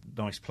 another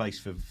nice place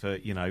for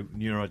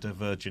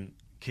neurodivergent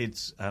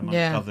kids, amongst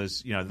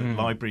others. The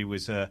library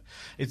was there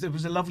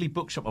was a lovely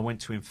bookshop I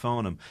went to in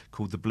Farnham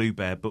called the Blue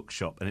Bear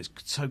Bookshop, and it's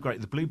so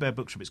great. The Blue Bear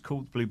Bookshop, it's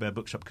called Blue Bear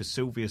Bookshop because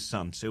Sylvia,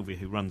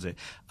 who runs it,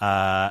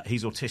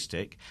 he's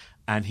autistic.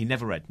 And he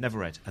never read.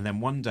 And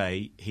then one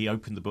day he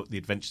opened the book, The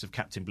Adventures of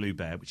Captain Blue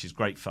Bear, which is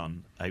great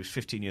fun. He was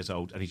 15 years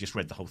old, and he just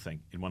read the whole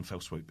thing in one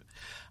fell swoop.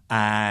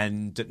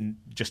 And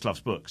just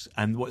loves books.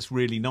 And what's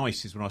really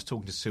nice is when I was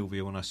talking to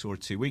Sylvia when I saw her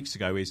 2 weeks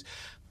ago is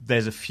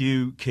there's a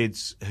few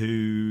kids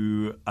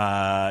who,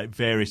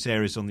 various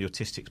areas on the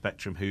autistic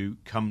spectrum, who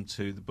come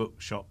to the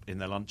bookshop in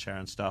their lunch hour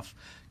and stuff,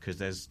 because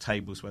there's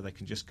tables where they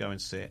can just go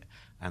and sit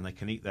and they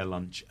can eat their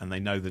lunch, and they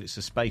know that it's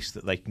a space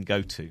that they can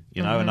go to,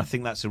 and I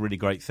think that's a really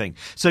great thing.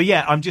 So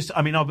yeah,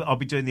 I'll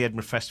be doing the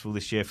Edinburgh Festival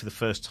this year for the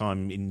first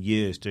time in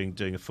years,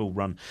 doing a full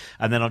run,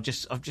 and then I'm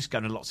just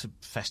going to lots of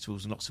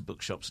festivals and lots of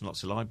bookshops and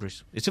lots of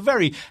libraries. It's a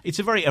very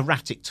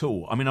erratic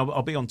tour. I mean,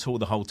 I'll be on tour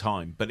the whole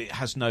time, but it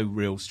has no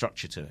real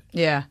structure to it.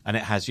 Yeah, and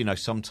it has,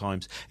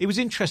 sometimes it was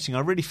interesting.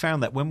 I really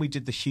found that when we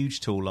did the huge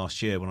tour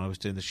last year, when I was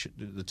doing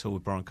the tour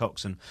with Brian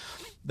Cox, and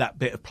that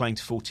bit of playing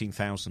to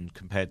 14,000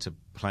 compared to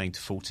playing to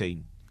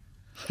 14.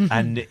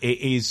 And it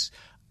is,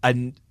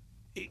 and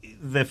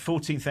the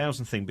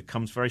 14,000 thing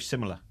becomes very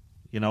similar.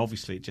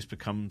 Obviously it just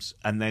becomes,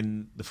 and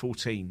then the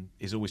 14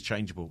 is always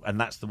changeable. And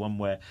that's the one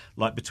where,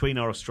 like, between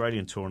our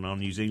Australian tour and our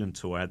New Zealand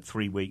tour, I had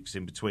 3 weeks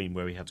in between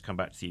where we had to come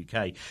back to the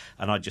UK,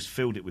 and I just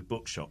filled it with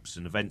bookshops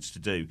and events to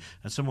do.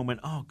 And someone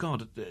went, oh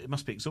God, it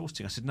must be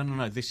exhausting. I said,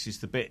 no, this is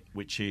the bit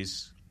which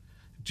is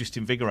just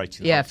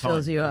invigorating. Yeah,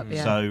 fills you up.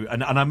 Yeah. So,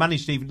 and I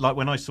managed even, like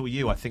when I saw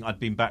you, I think I'd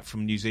been back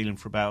from New Zealand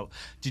for about,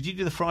 did you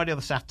do the Friday or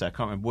the Saturday? I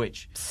can't remember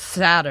which.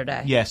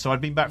 Saturday. Yeah, so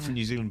I'd been back from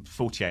New Zealand for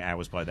 48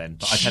 hours by then,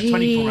 but I'd had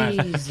 24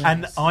 hours.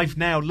 And I've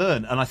now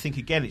learned, and I think,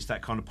 again, it's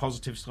that kind of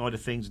positive side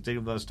of things and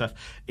dealing with other stuff,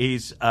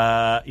 is,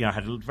 I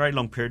had a very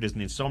long period as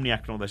an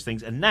insomniac and all those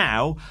things, and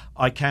now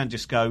I can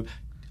just go,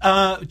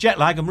 jet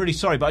lag, I'm really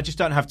sorry, but I just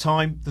don't have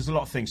time. There's a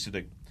lot of things to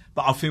do.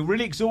 But I'll feel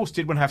really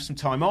exhausted when I have some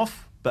time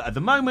off. But at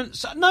the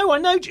moment, no, I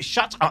know. Just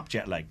shut up,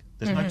 jet lag.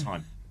 There's no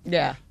time.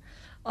 Yeah.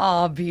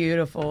 Oh,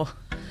 beautiful.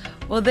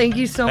 Well, thank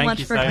you so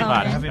much for coming.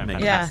 Much. Having me.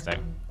 Yeah.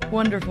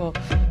 Wonderful.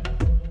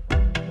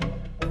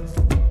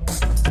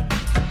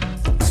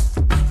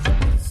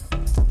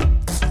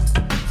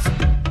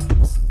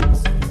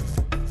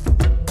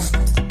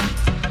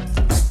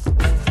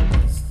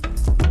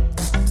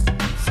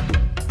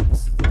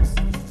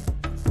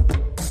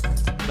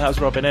 That was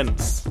Robin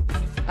Ince.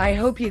 I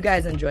hope you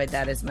guys enjoyed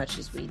that as much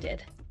as we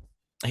did.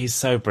 He's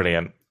so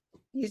brilliant.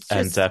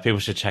 And people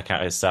should check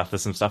out his stuff.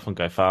 There's some stuff on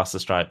Go Faster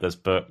Stripe. There's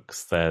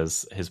books.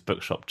 There's his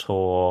bookshop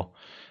tour.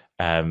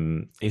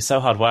 He's so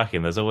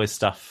hardworking. There's always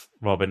stuff,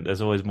 Robin.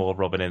 There's always more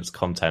Robin Ince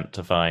content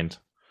to find.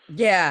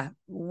 Yeah,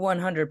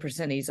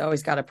 100%. He's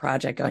always got a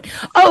project going.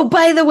 Oh,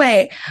 by the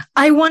way,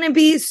 I want to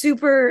be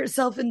super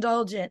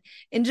self-indulgent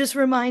and just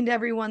remind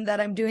everyone that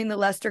I'm doing the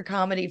Leicester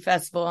Comedy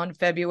Festival on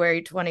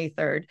February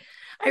 23rd.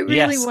 I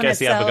really want to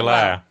sell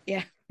out.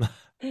 Yeah.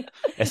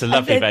 It's a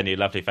lovely venue,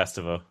 lovely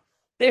festival.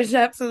 There's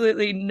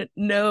absolutely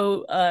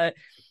no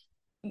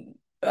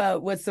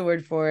what's the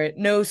word for it?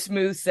 No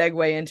smooth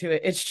segue into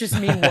it. It's just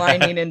me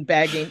whining and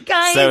begging.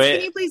 Guys,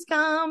 can you please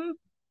come?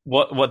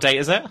 What date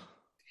is it?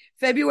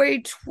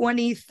 February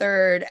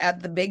 23rd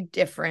at the Big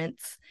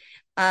Difference,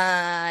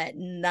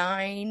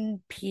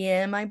 9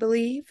 p.m., I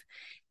believe.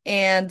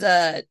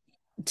 And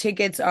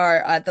tickets are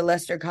at the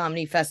Leicester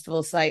Comedy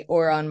Festival site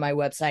or on my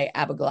website,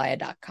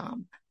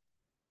 abigailia.com.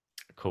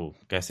 Cool.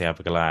 Go see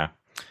Abigailia.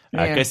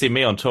 Go see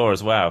me on tour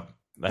as well.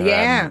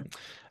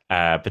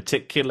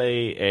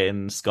 Particularly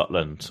in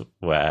Scotland,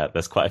 where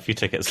there's quite a few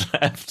tickets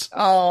left.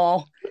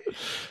 Oh.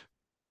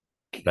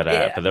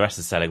 But the rest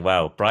is selling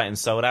well. Brighton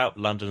sold out.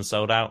 London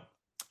sold out.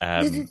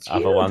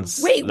 Other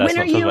ones. Wait, when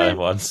are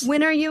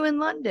you in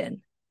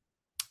London?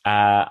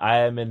 I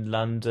am in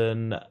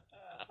London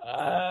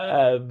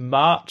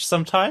March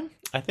sometime,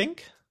 I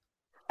think.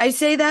 I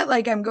say that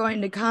like I'm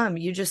going to come.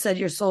 You just said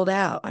you're sold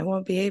out. I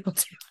won't be able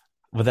to.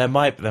 Well, there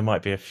might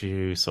be a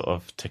few sort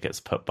of tickets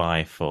put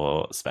by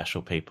for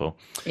special people.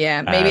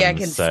 Yeah, maybe I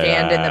can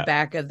stand in the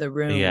back of the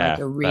room like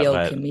a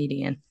real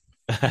comedian.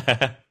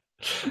 There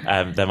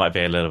might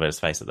be a little bit of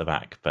space at the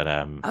back, but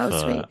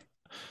sweet.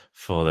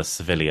 For the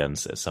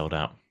civilians, it's sold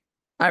out.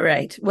 All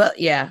right. Well,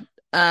 yeah.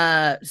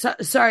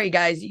 Sorry,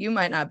 guys. You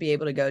might not be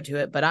able to go to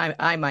it, but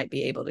I might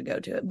be able to go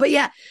to it. But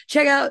yeah,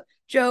 check out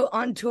Joe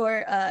on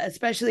tour,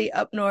 especially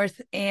up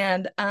north.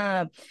 And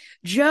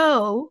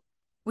Joe,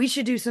 we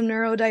should do some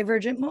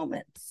neurodivergent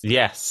moments.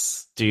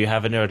 Yes. Do you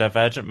have a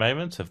neurodivergent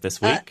moment of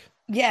this week?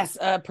 Yes,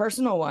 a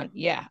personal one.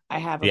 Yeah, I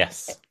have.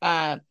 Yes.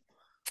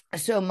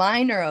 So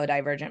my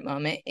neurodivergent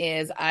moment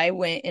is I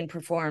went and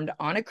performed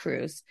on a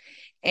cruise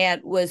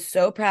and was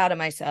so proud of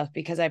myself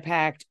because I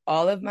packed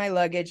all of my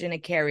luggage in a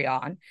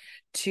carry-on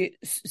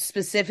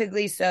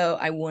specifically so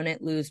I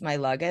wouldn't lose my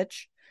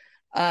luggage.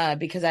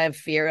 Because I have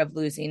fear of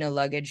losing a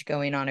luggage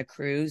going on a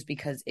cruise,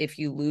 because if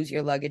you lose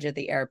your luggage at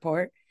the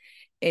airport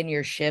and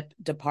your ship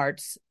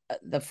departs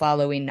the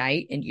following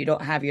night and you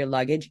don't have your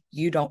luggage,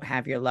 you don't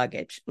have your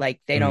luggage.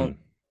 Like they don't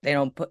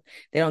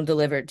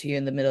deliver it to you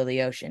in the middle of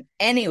the ocean.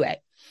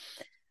 Anyway,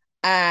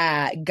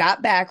 I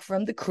got back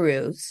from the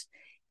cruise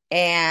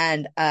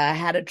and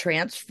had a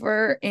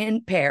transfer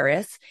in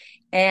Paris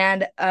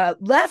and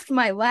left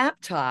my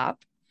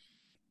laptop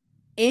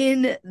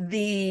in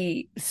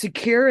the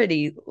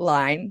security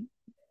line,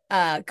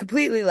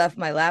 completely left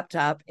my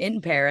laptop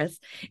in Paris.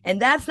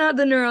 And that's not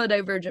the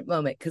neurodivergent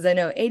moment, because I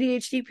know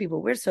ADHD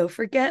people, we're so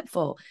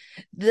forgetful.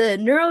 The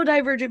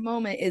neurodivergent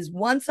moment is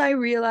once I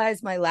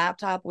realized my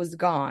laptop was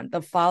gone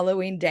the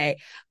following day,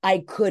 I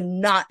could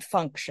not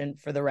function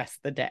for the rest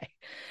of the day.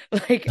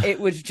 Like it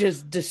was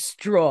just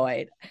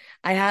destroyed.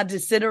 I had to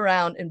sit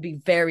around and be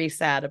very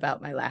sad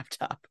about my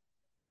laptop.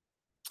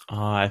 Oh,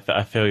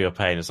 I feel your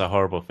pain. It's a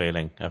horrible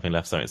feeling having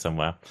left something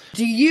somewhere.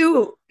 Do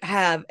you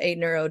have a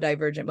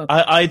neurodivergent moment?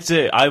 I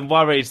do. I'm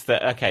worried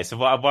that, okay, so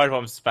what I'm worried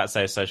what I'm about to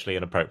say is socially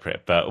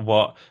inappropriate, but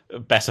what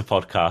better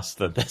podcast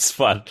than this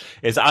one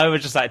is I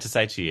would just like to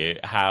say to you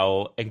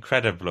how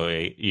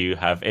incredibly you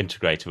have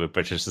integrated with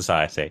British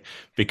society,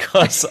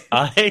 because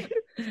you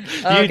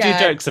do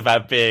jokes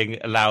about being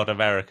a loud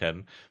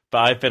American, but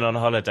I've been on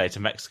holiday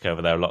to Mexico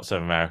where there are lots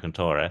of American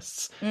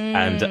tourists.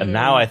 And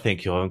now I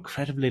think you're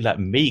incredibly like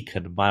meek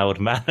and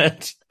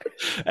mild-mannered.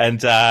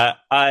 And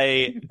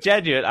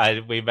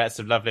we met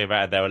some lovely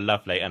Americans. They were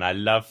lovely. And I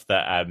love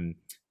that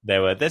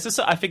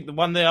I think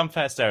one of the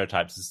unfair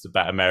stereotypes is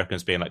about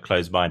Americans being like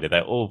closed-minded.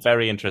 They're all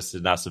very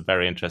interested in us and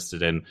very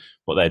interested in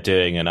what they're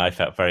doing. And I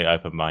felt very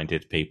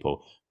open-minded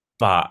people.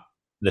 But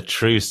the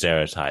true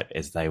stereotype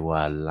is they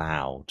were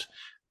loud.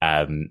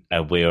 And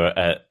we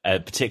were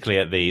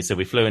particularly so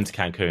we flew into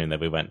Cancun, then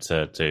we went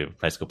to a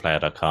place called Playa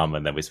del Carmen,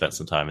 and then we spent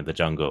some time in the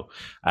jungle.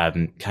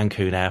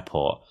 Cancun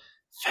airport,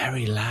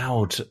 very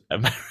loud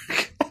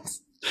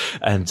Americans.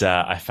 And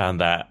I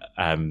found that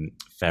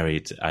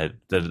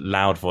the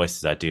loud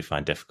voices I do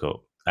find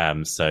difficult.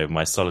 So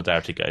my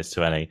solidarity goes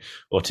to any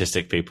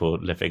autistic people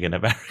living in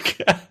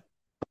America.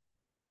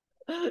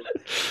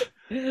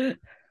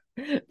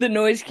 The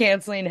noise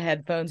canceling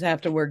headphones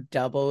have to work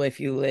double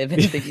if you live in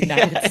the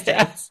United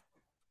States.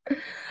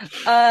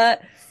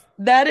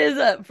 That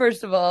is,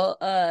 first of all,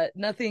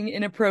 nothing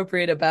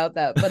inappropriate about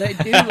that. But I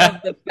do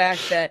love the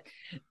fact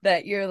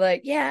that you're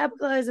like, yeah,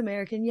 Abigail is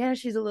American. Yeah,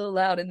 she's a little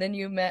loud. And then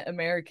you met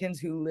Americans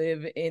who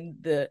live in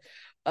the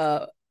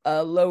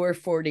lower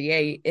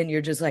 48, and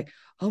you're just like,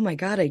 oh my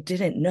God, I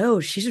didn't know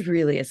she's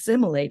really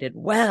assimilated.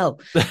 Well,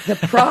 the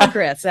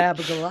progress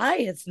Abigail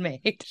has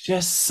made.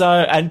 Just so,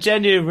 and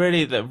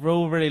genuinely, really, we're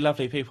all really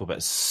lovely people,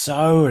 but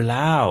so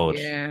loud.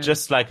 Yeah.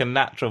 Just like a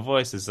natural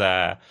voice is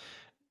there.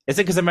 Is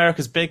it because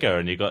America's bigger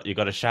and you got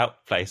to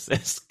shout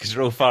places because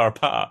you're all far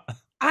apart?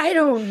 I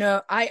don't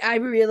know.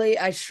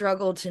 I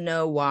struggle to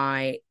know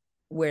why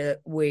where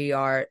we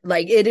are.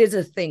 Like, it is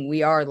a thing.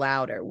 We are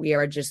louder. We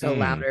are just a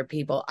louder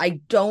people.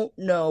 I don't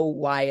know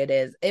why it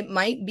is. It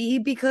might be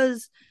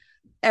because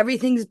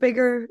everything's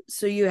bigger,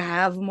 so you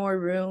have more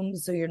room,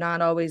 so you're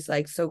not always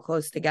like so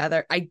close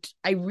together. I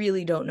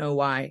really don't know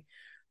why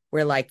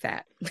we're like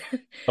that.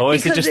 Or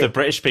is it just the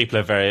British people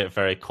are very,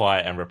 very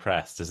quiet and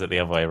repressed? Is it the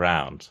other way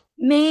around?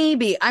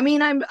 Maybe. I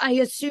mean, I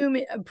assume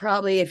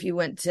probably if you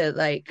went to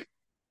like,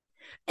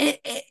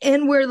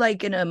 and we're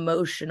like an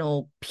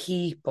emotional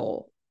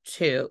people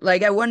too.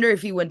 Like, I wonder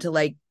if you went to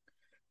like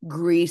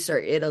Greece or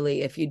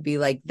Italy, if you'd be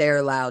like,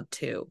 they're loud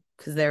too,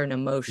 because they're an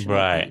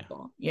emotional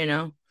people, you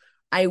know?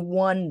 I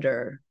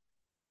wonder.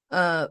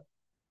 I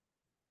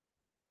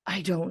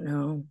don't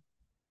know.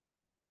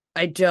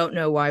 I don't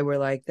know why we're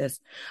like this.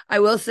 I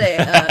will say,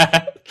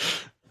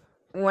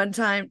 one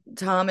time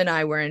Tom and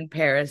I were in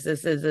Paris.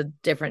 This is a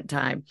different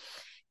time.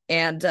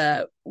 And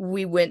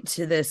we went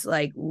to this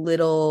like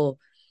little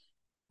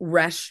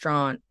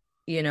restaurant,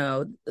 you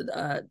know,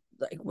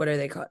 like, what are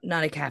they called?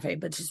 Not a cafe,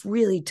 but just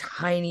really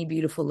tiny,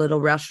 beautiful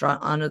little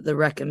restaurant on the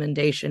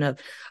recommendation of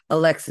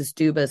Alexis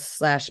Dubas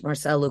 /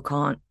 Marcel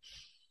Lucant.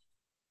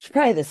 It's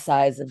probably the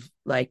size of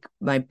like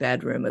my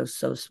bedroom. It was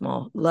so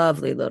small.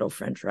 Lovely little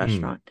French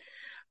restaurant.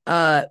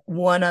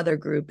 One other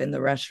group in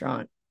the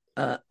restaurant,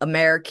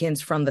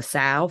 Americans from the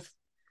South.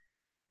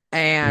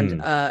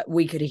 And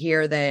we could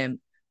hear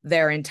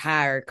their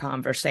entire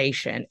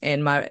conversation.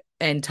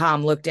 And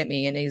Tom looked at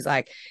me and he's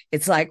like,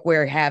 it's like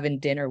we're having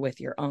dinner with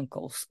your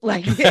uncles.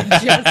 Like,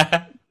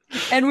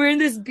 and we're in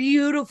this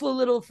beautiful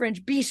little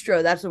French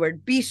bistro. That's the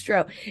word,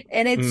 bistro.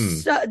 And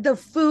it's the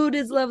food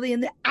is lovely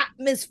and the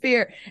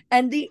atmosphere.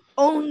 And the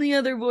only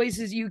other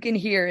voices you can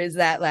hear is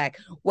that, like,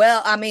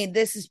 well, I mean,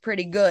 this is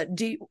pretty good.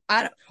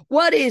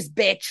 What is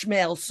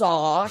bechamel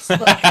sauce?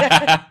 Like,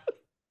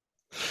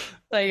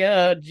 like,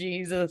 oh,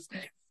 Jesus.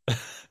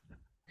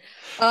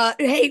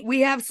 Hey,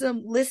 we have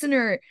some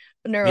listener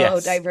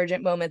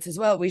neurodivergent moments as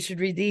well. We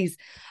should read these.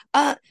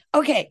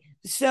 Okay.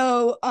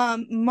 So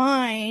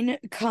mine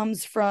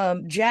comes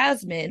from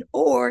Jasmine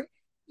or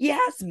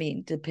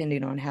Yasmin,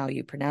 depending on how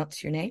you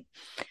pronounce your name.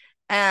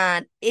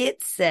 And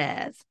it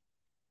says,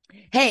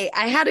 hey,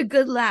 I had a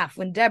good laugh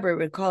when Deborah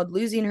recalled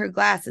losing her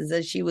glasses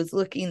as she was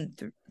looking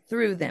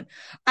through them.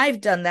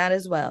 I've done that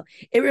as well.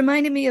 It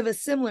reminded me of a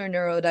similar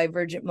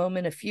neurodivergent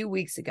moment a few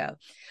weeks ago.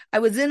 I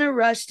was in a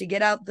rush to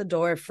get out the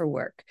door for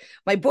work.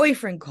 My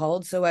boyfriend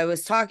called, so I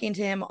was talking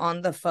to him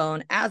on the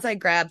phone as I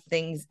grabbed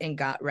things and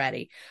got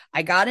ready.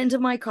 I got into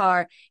my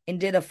car and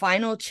did a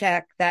final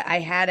check that I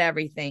had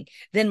everything.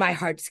 Then my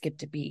heart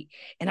skipped a beat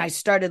and I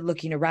started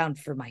looking around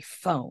for my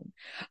phone.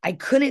 I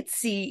couldn't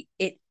see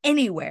it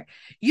anywhere.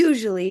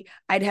 Usually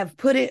I'd have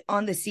put it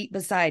on the seat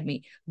beside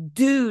me.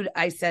 Dude,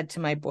 I said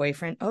to my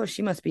boyfriend. Oh,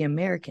 she must be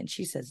American.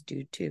 She says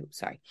dude too.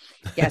 Sorry.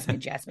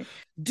 Jasmine.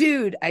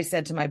 Dude, I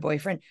said to my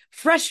boyfriend,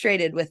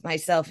 frustrated with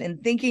myself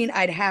and thinking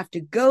I'd have to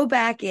go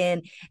back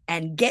in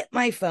and get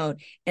my phone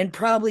and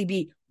probably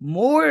be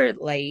more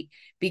late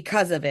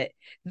because of it.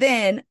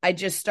 Then I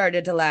just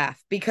started to laugh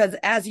because,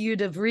 as you'd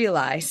have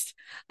realized,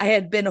 I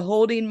had been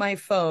holding my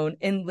phone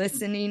and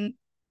listening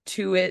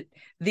to it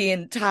the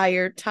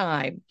entire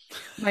time.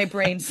 My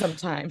brain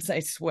sometimes, I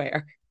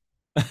swear.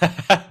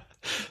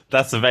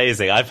 That's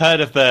amazing. I've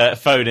heard of the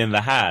phone in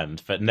the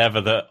hand, but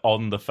never the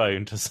on the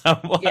phone to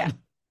someone. Yeah.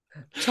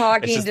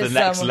 Talking it's just to the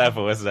someone. next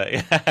level, isn't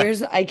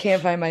it? I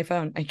can't find my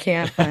phone. I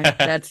can't find it.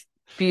 That's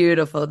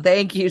beautiful.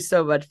 Thank you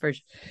so much for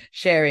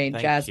sharing,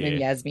 Jasmine,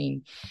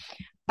 Yasmin.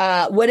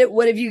 What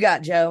have you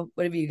got, Joe?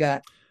 What have you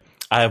got?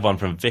 I have one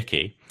from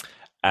Vicky.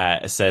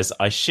 It says,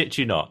 I shit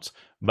you not.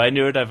 My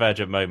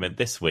neurodivergent moment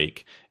this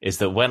week is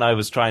that when I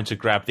was trying to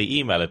grab the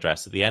email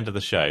address at the end of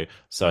the show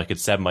so I could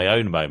send my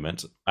own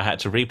moment, I had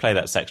to replay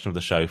that section of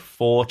the show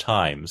 4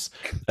 times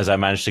as I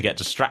managed to get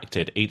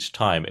distracted each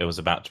time it was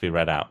about to be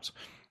read out.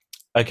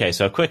 Okay,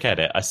 so a quick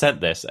edit. I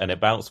sent this and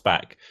it bounced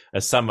back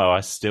as somehow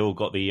I still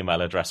got the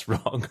email address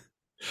wrong.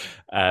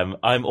 I'm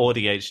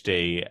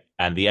ADHD,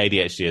 and the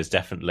ADHD is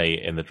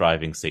definitely in the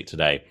driving seat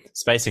today.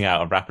 Spacing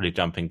out and rapidly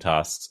jumping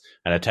tasks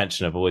and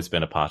attention have always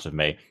been a part of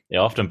me. It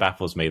often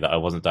baffles me that I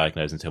wasn't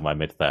diagnosed until my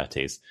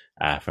mid-30s,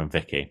 from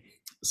Vicky.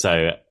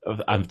 So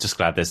I'm just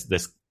glad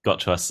this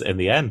got to us in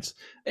the end.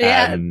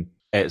 Yeah.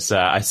 It's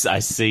I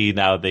see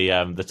now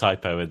the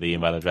typo in the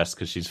email address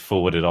because she's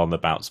forwarded on the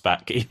bounce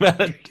back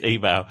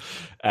email.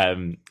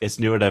 It's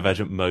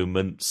Neurodivergent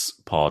Moments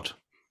Pod.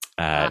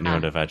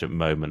 Neurodivergent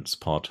Moments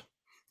Pod.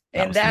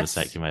 That was the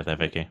mistake you made there,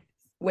 Vicky.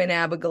 When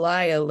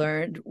Abigailia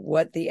learned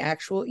what the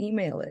actual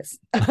email is.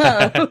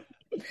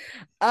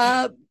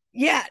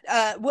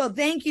 Well,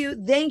 thank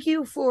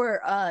you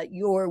for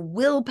your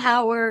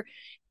willpower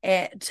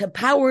to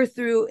power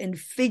through and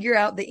figure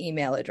out the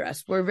email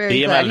address. We're very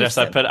the glad email address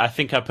I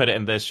think I put it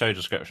in the show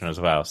description as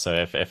well. So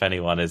if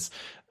anyone is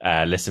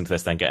listening to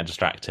this then getting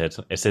distracted,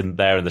 it's in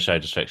there in the show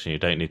description. You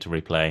don't need to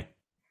replay.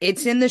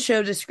 It's in the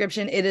show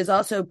description. It is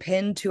also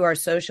pinned to our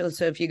socials.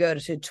 So if you go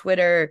to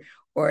Twitter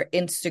or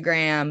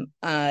Instagram,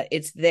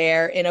 it's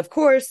there. And of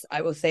course,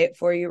 I will say it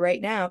for you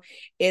right now.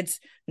 It's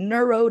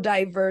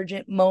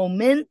Neurodivergent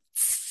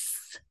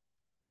Moments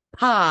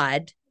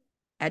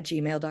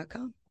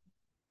pod@gmail.com.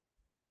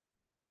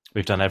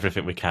 We've done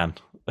everything we can.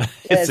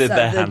 It's in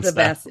their hands the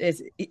best.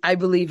 I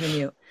believe in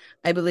you.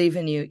 I believe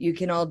in you. You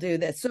can all do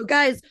this. So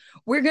guys,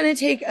 we're going to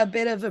take a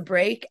bit of a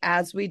break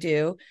as we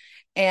do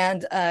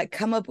and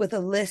come up with a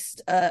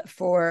list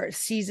for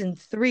season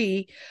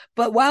 3.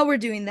 But while we're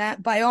doing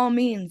that, by all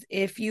means,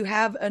 if you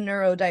have a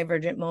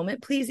neurodivergent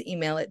moment, please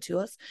email it to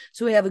us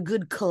so we have a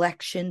good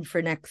collection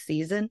for next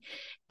season.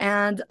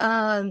 And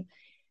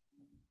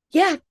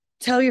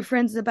tell your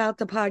friends about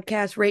the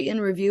podcast, rate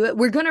and review it.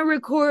 We're going to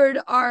record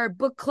our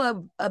book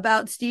club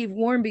about Steve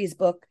Warmby's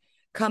book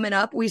coming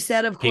up. We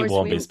said, of course, Pete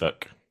Warmby's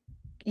book.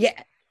 Yeah.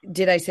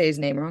 Did I say his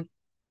name wrong?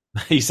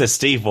 He says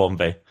Steve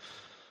Warmby.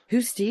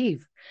 Who's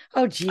Steve?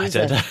 Oh, Jesus.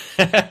 I don't know.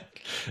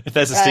 If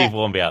there's a Steve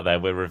Warmby out there,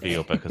 we'll review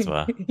your book as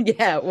well.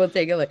 Yeah, we'll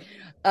take a look.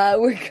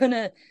 We're going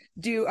to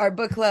do our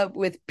book club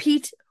with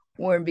Pete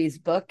Warmby's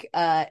book.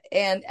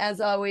 And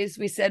as always,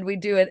 we said we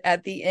do it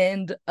at the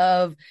end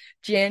of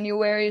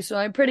January. So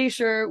I'm pretty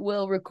sure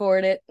we'll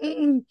record it,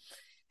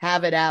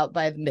 have it out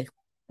by the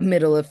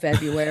middle of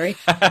February.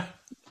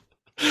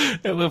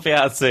 It will be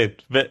out soon.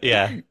 But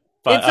yeah.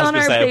 But It's I was on going to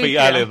our say, it'll be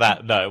Patreon. earlier than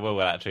that. No, it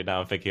will actually. Now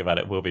I'm thinking about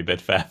it, will be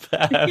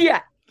mid-Feb.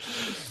 Yeah.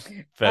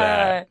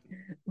 But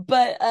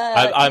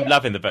I'm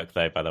loving the book,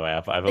 though, by the way.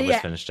 I've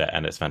almost finished it,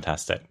 and it's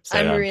fantastic. So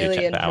I'm do really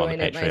check that out on the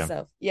enjoying it Patreon.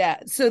 myself. Yeah.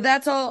 So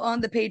that's all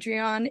on the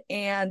Patreon.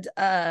 And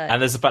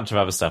there's a bunch of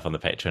other stuff on the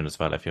Patreon as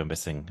well if you're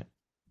missing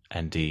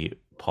ND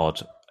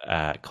pod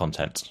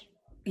content.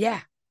 Yeah.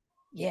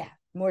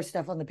 More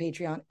stuff on the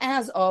Patreon,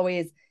 as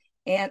always.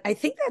 And I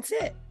think that's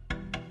it.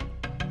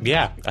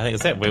 Yeah, I think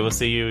that's it. We will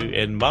see you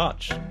in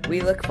March.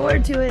 We look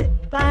forward to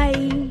it.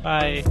 Bye.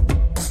 Bye.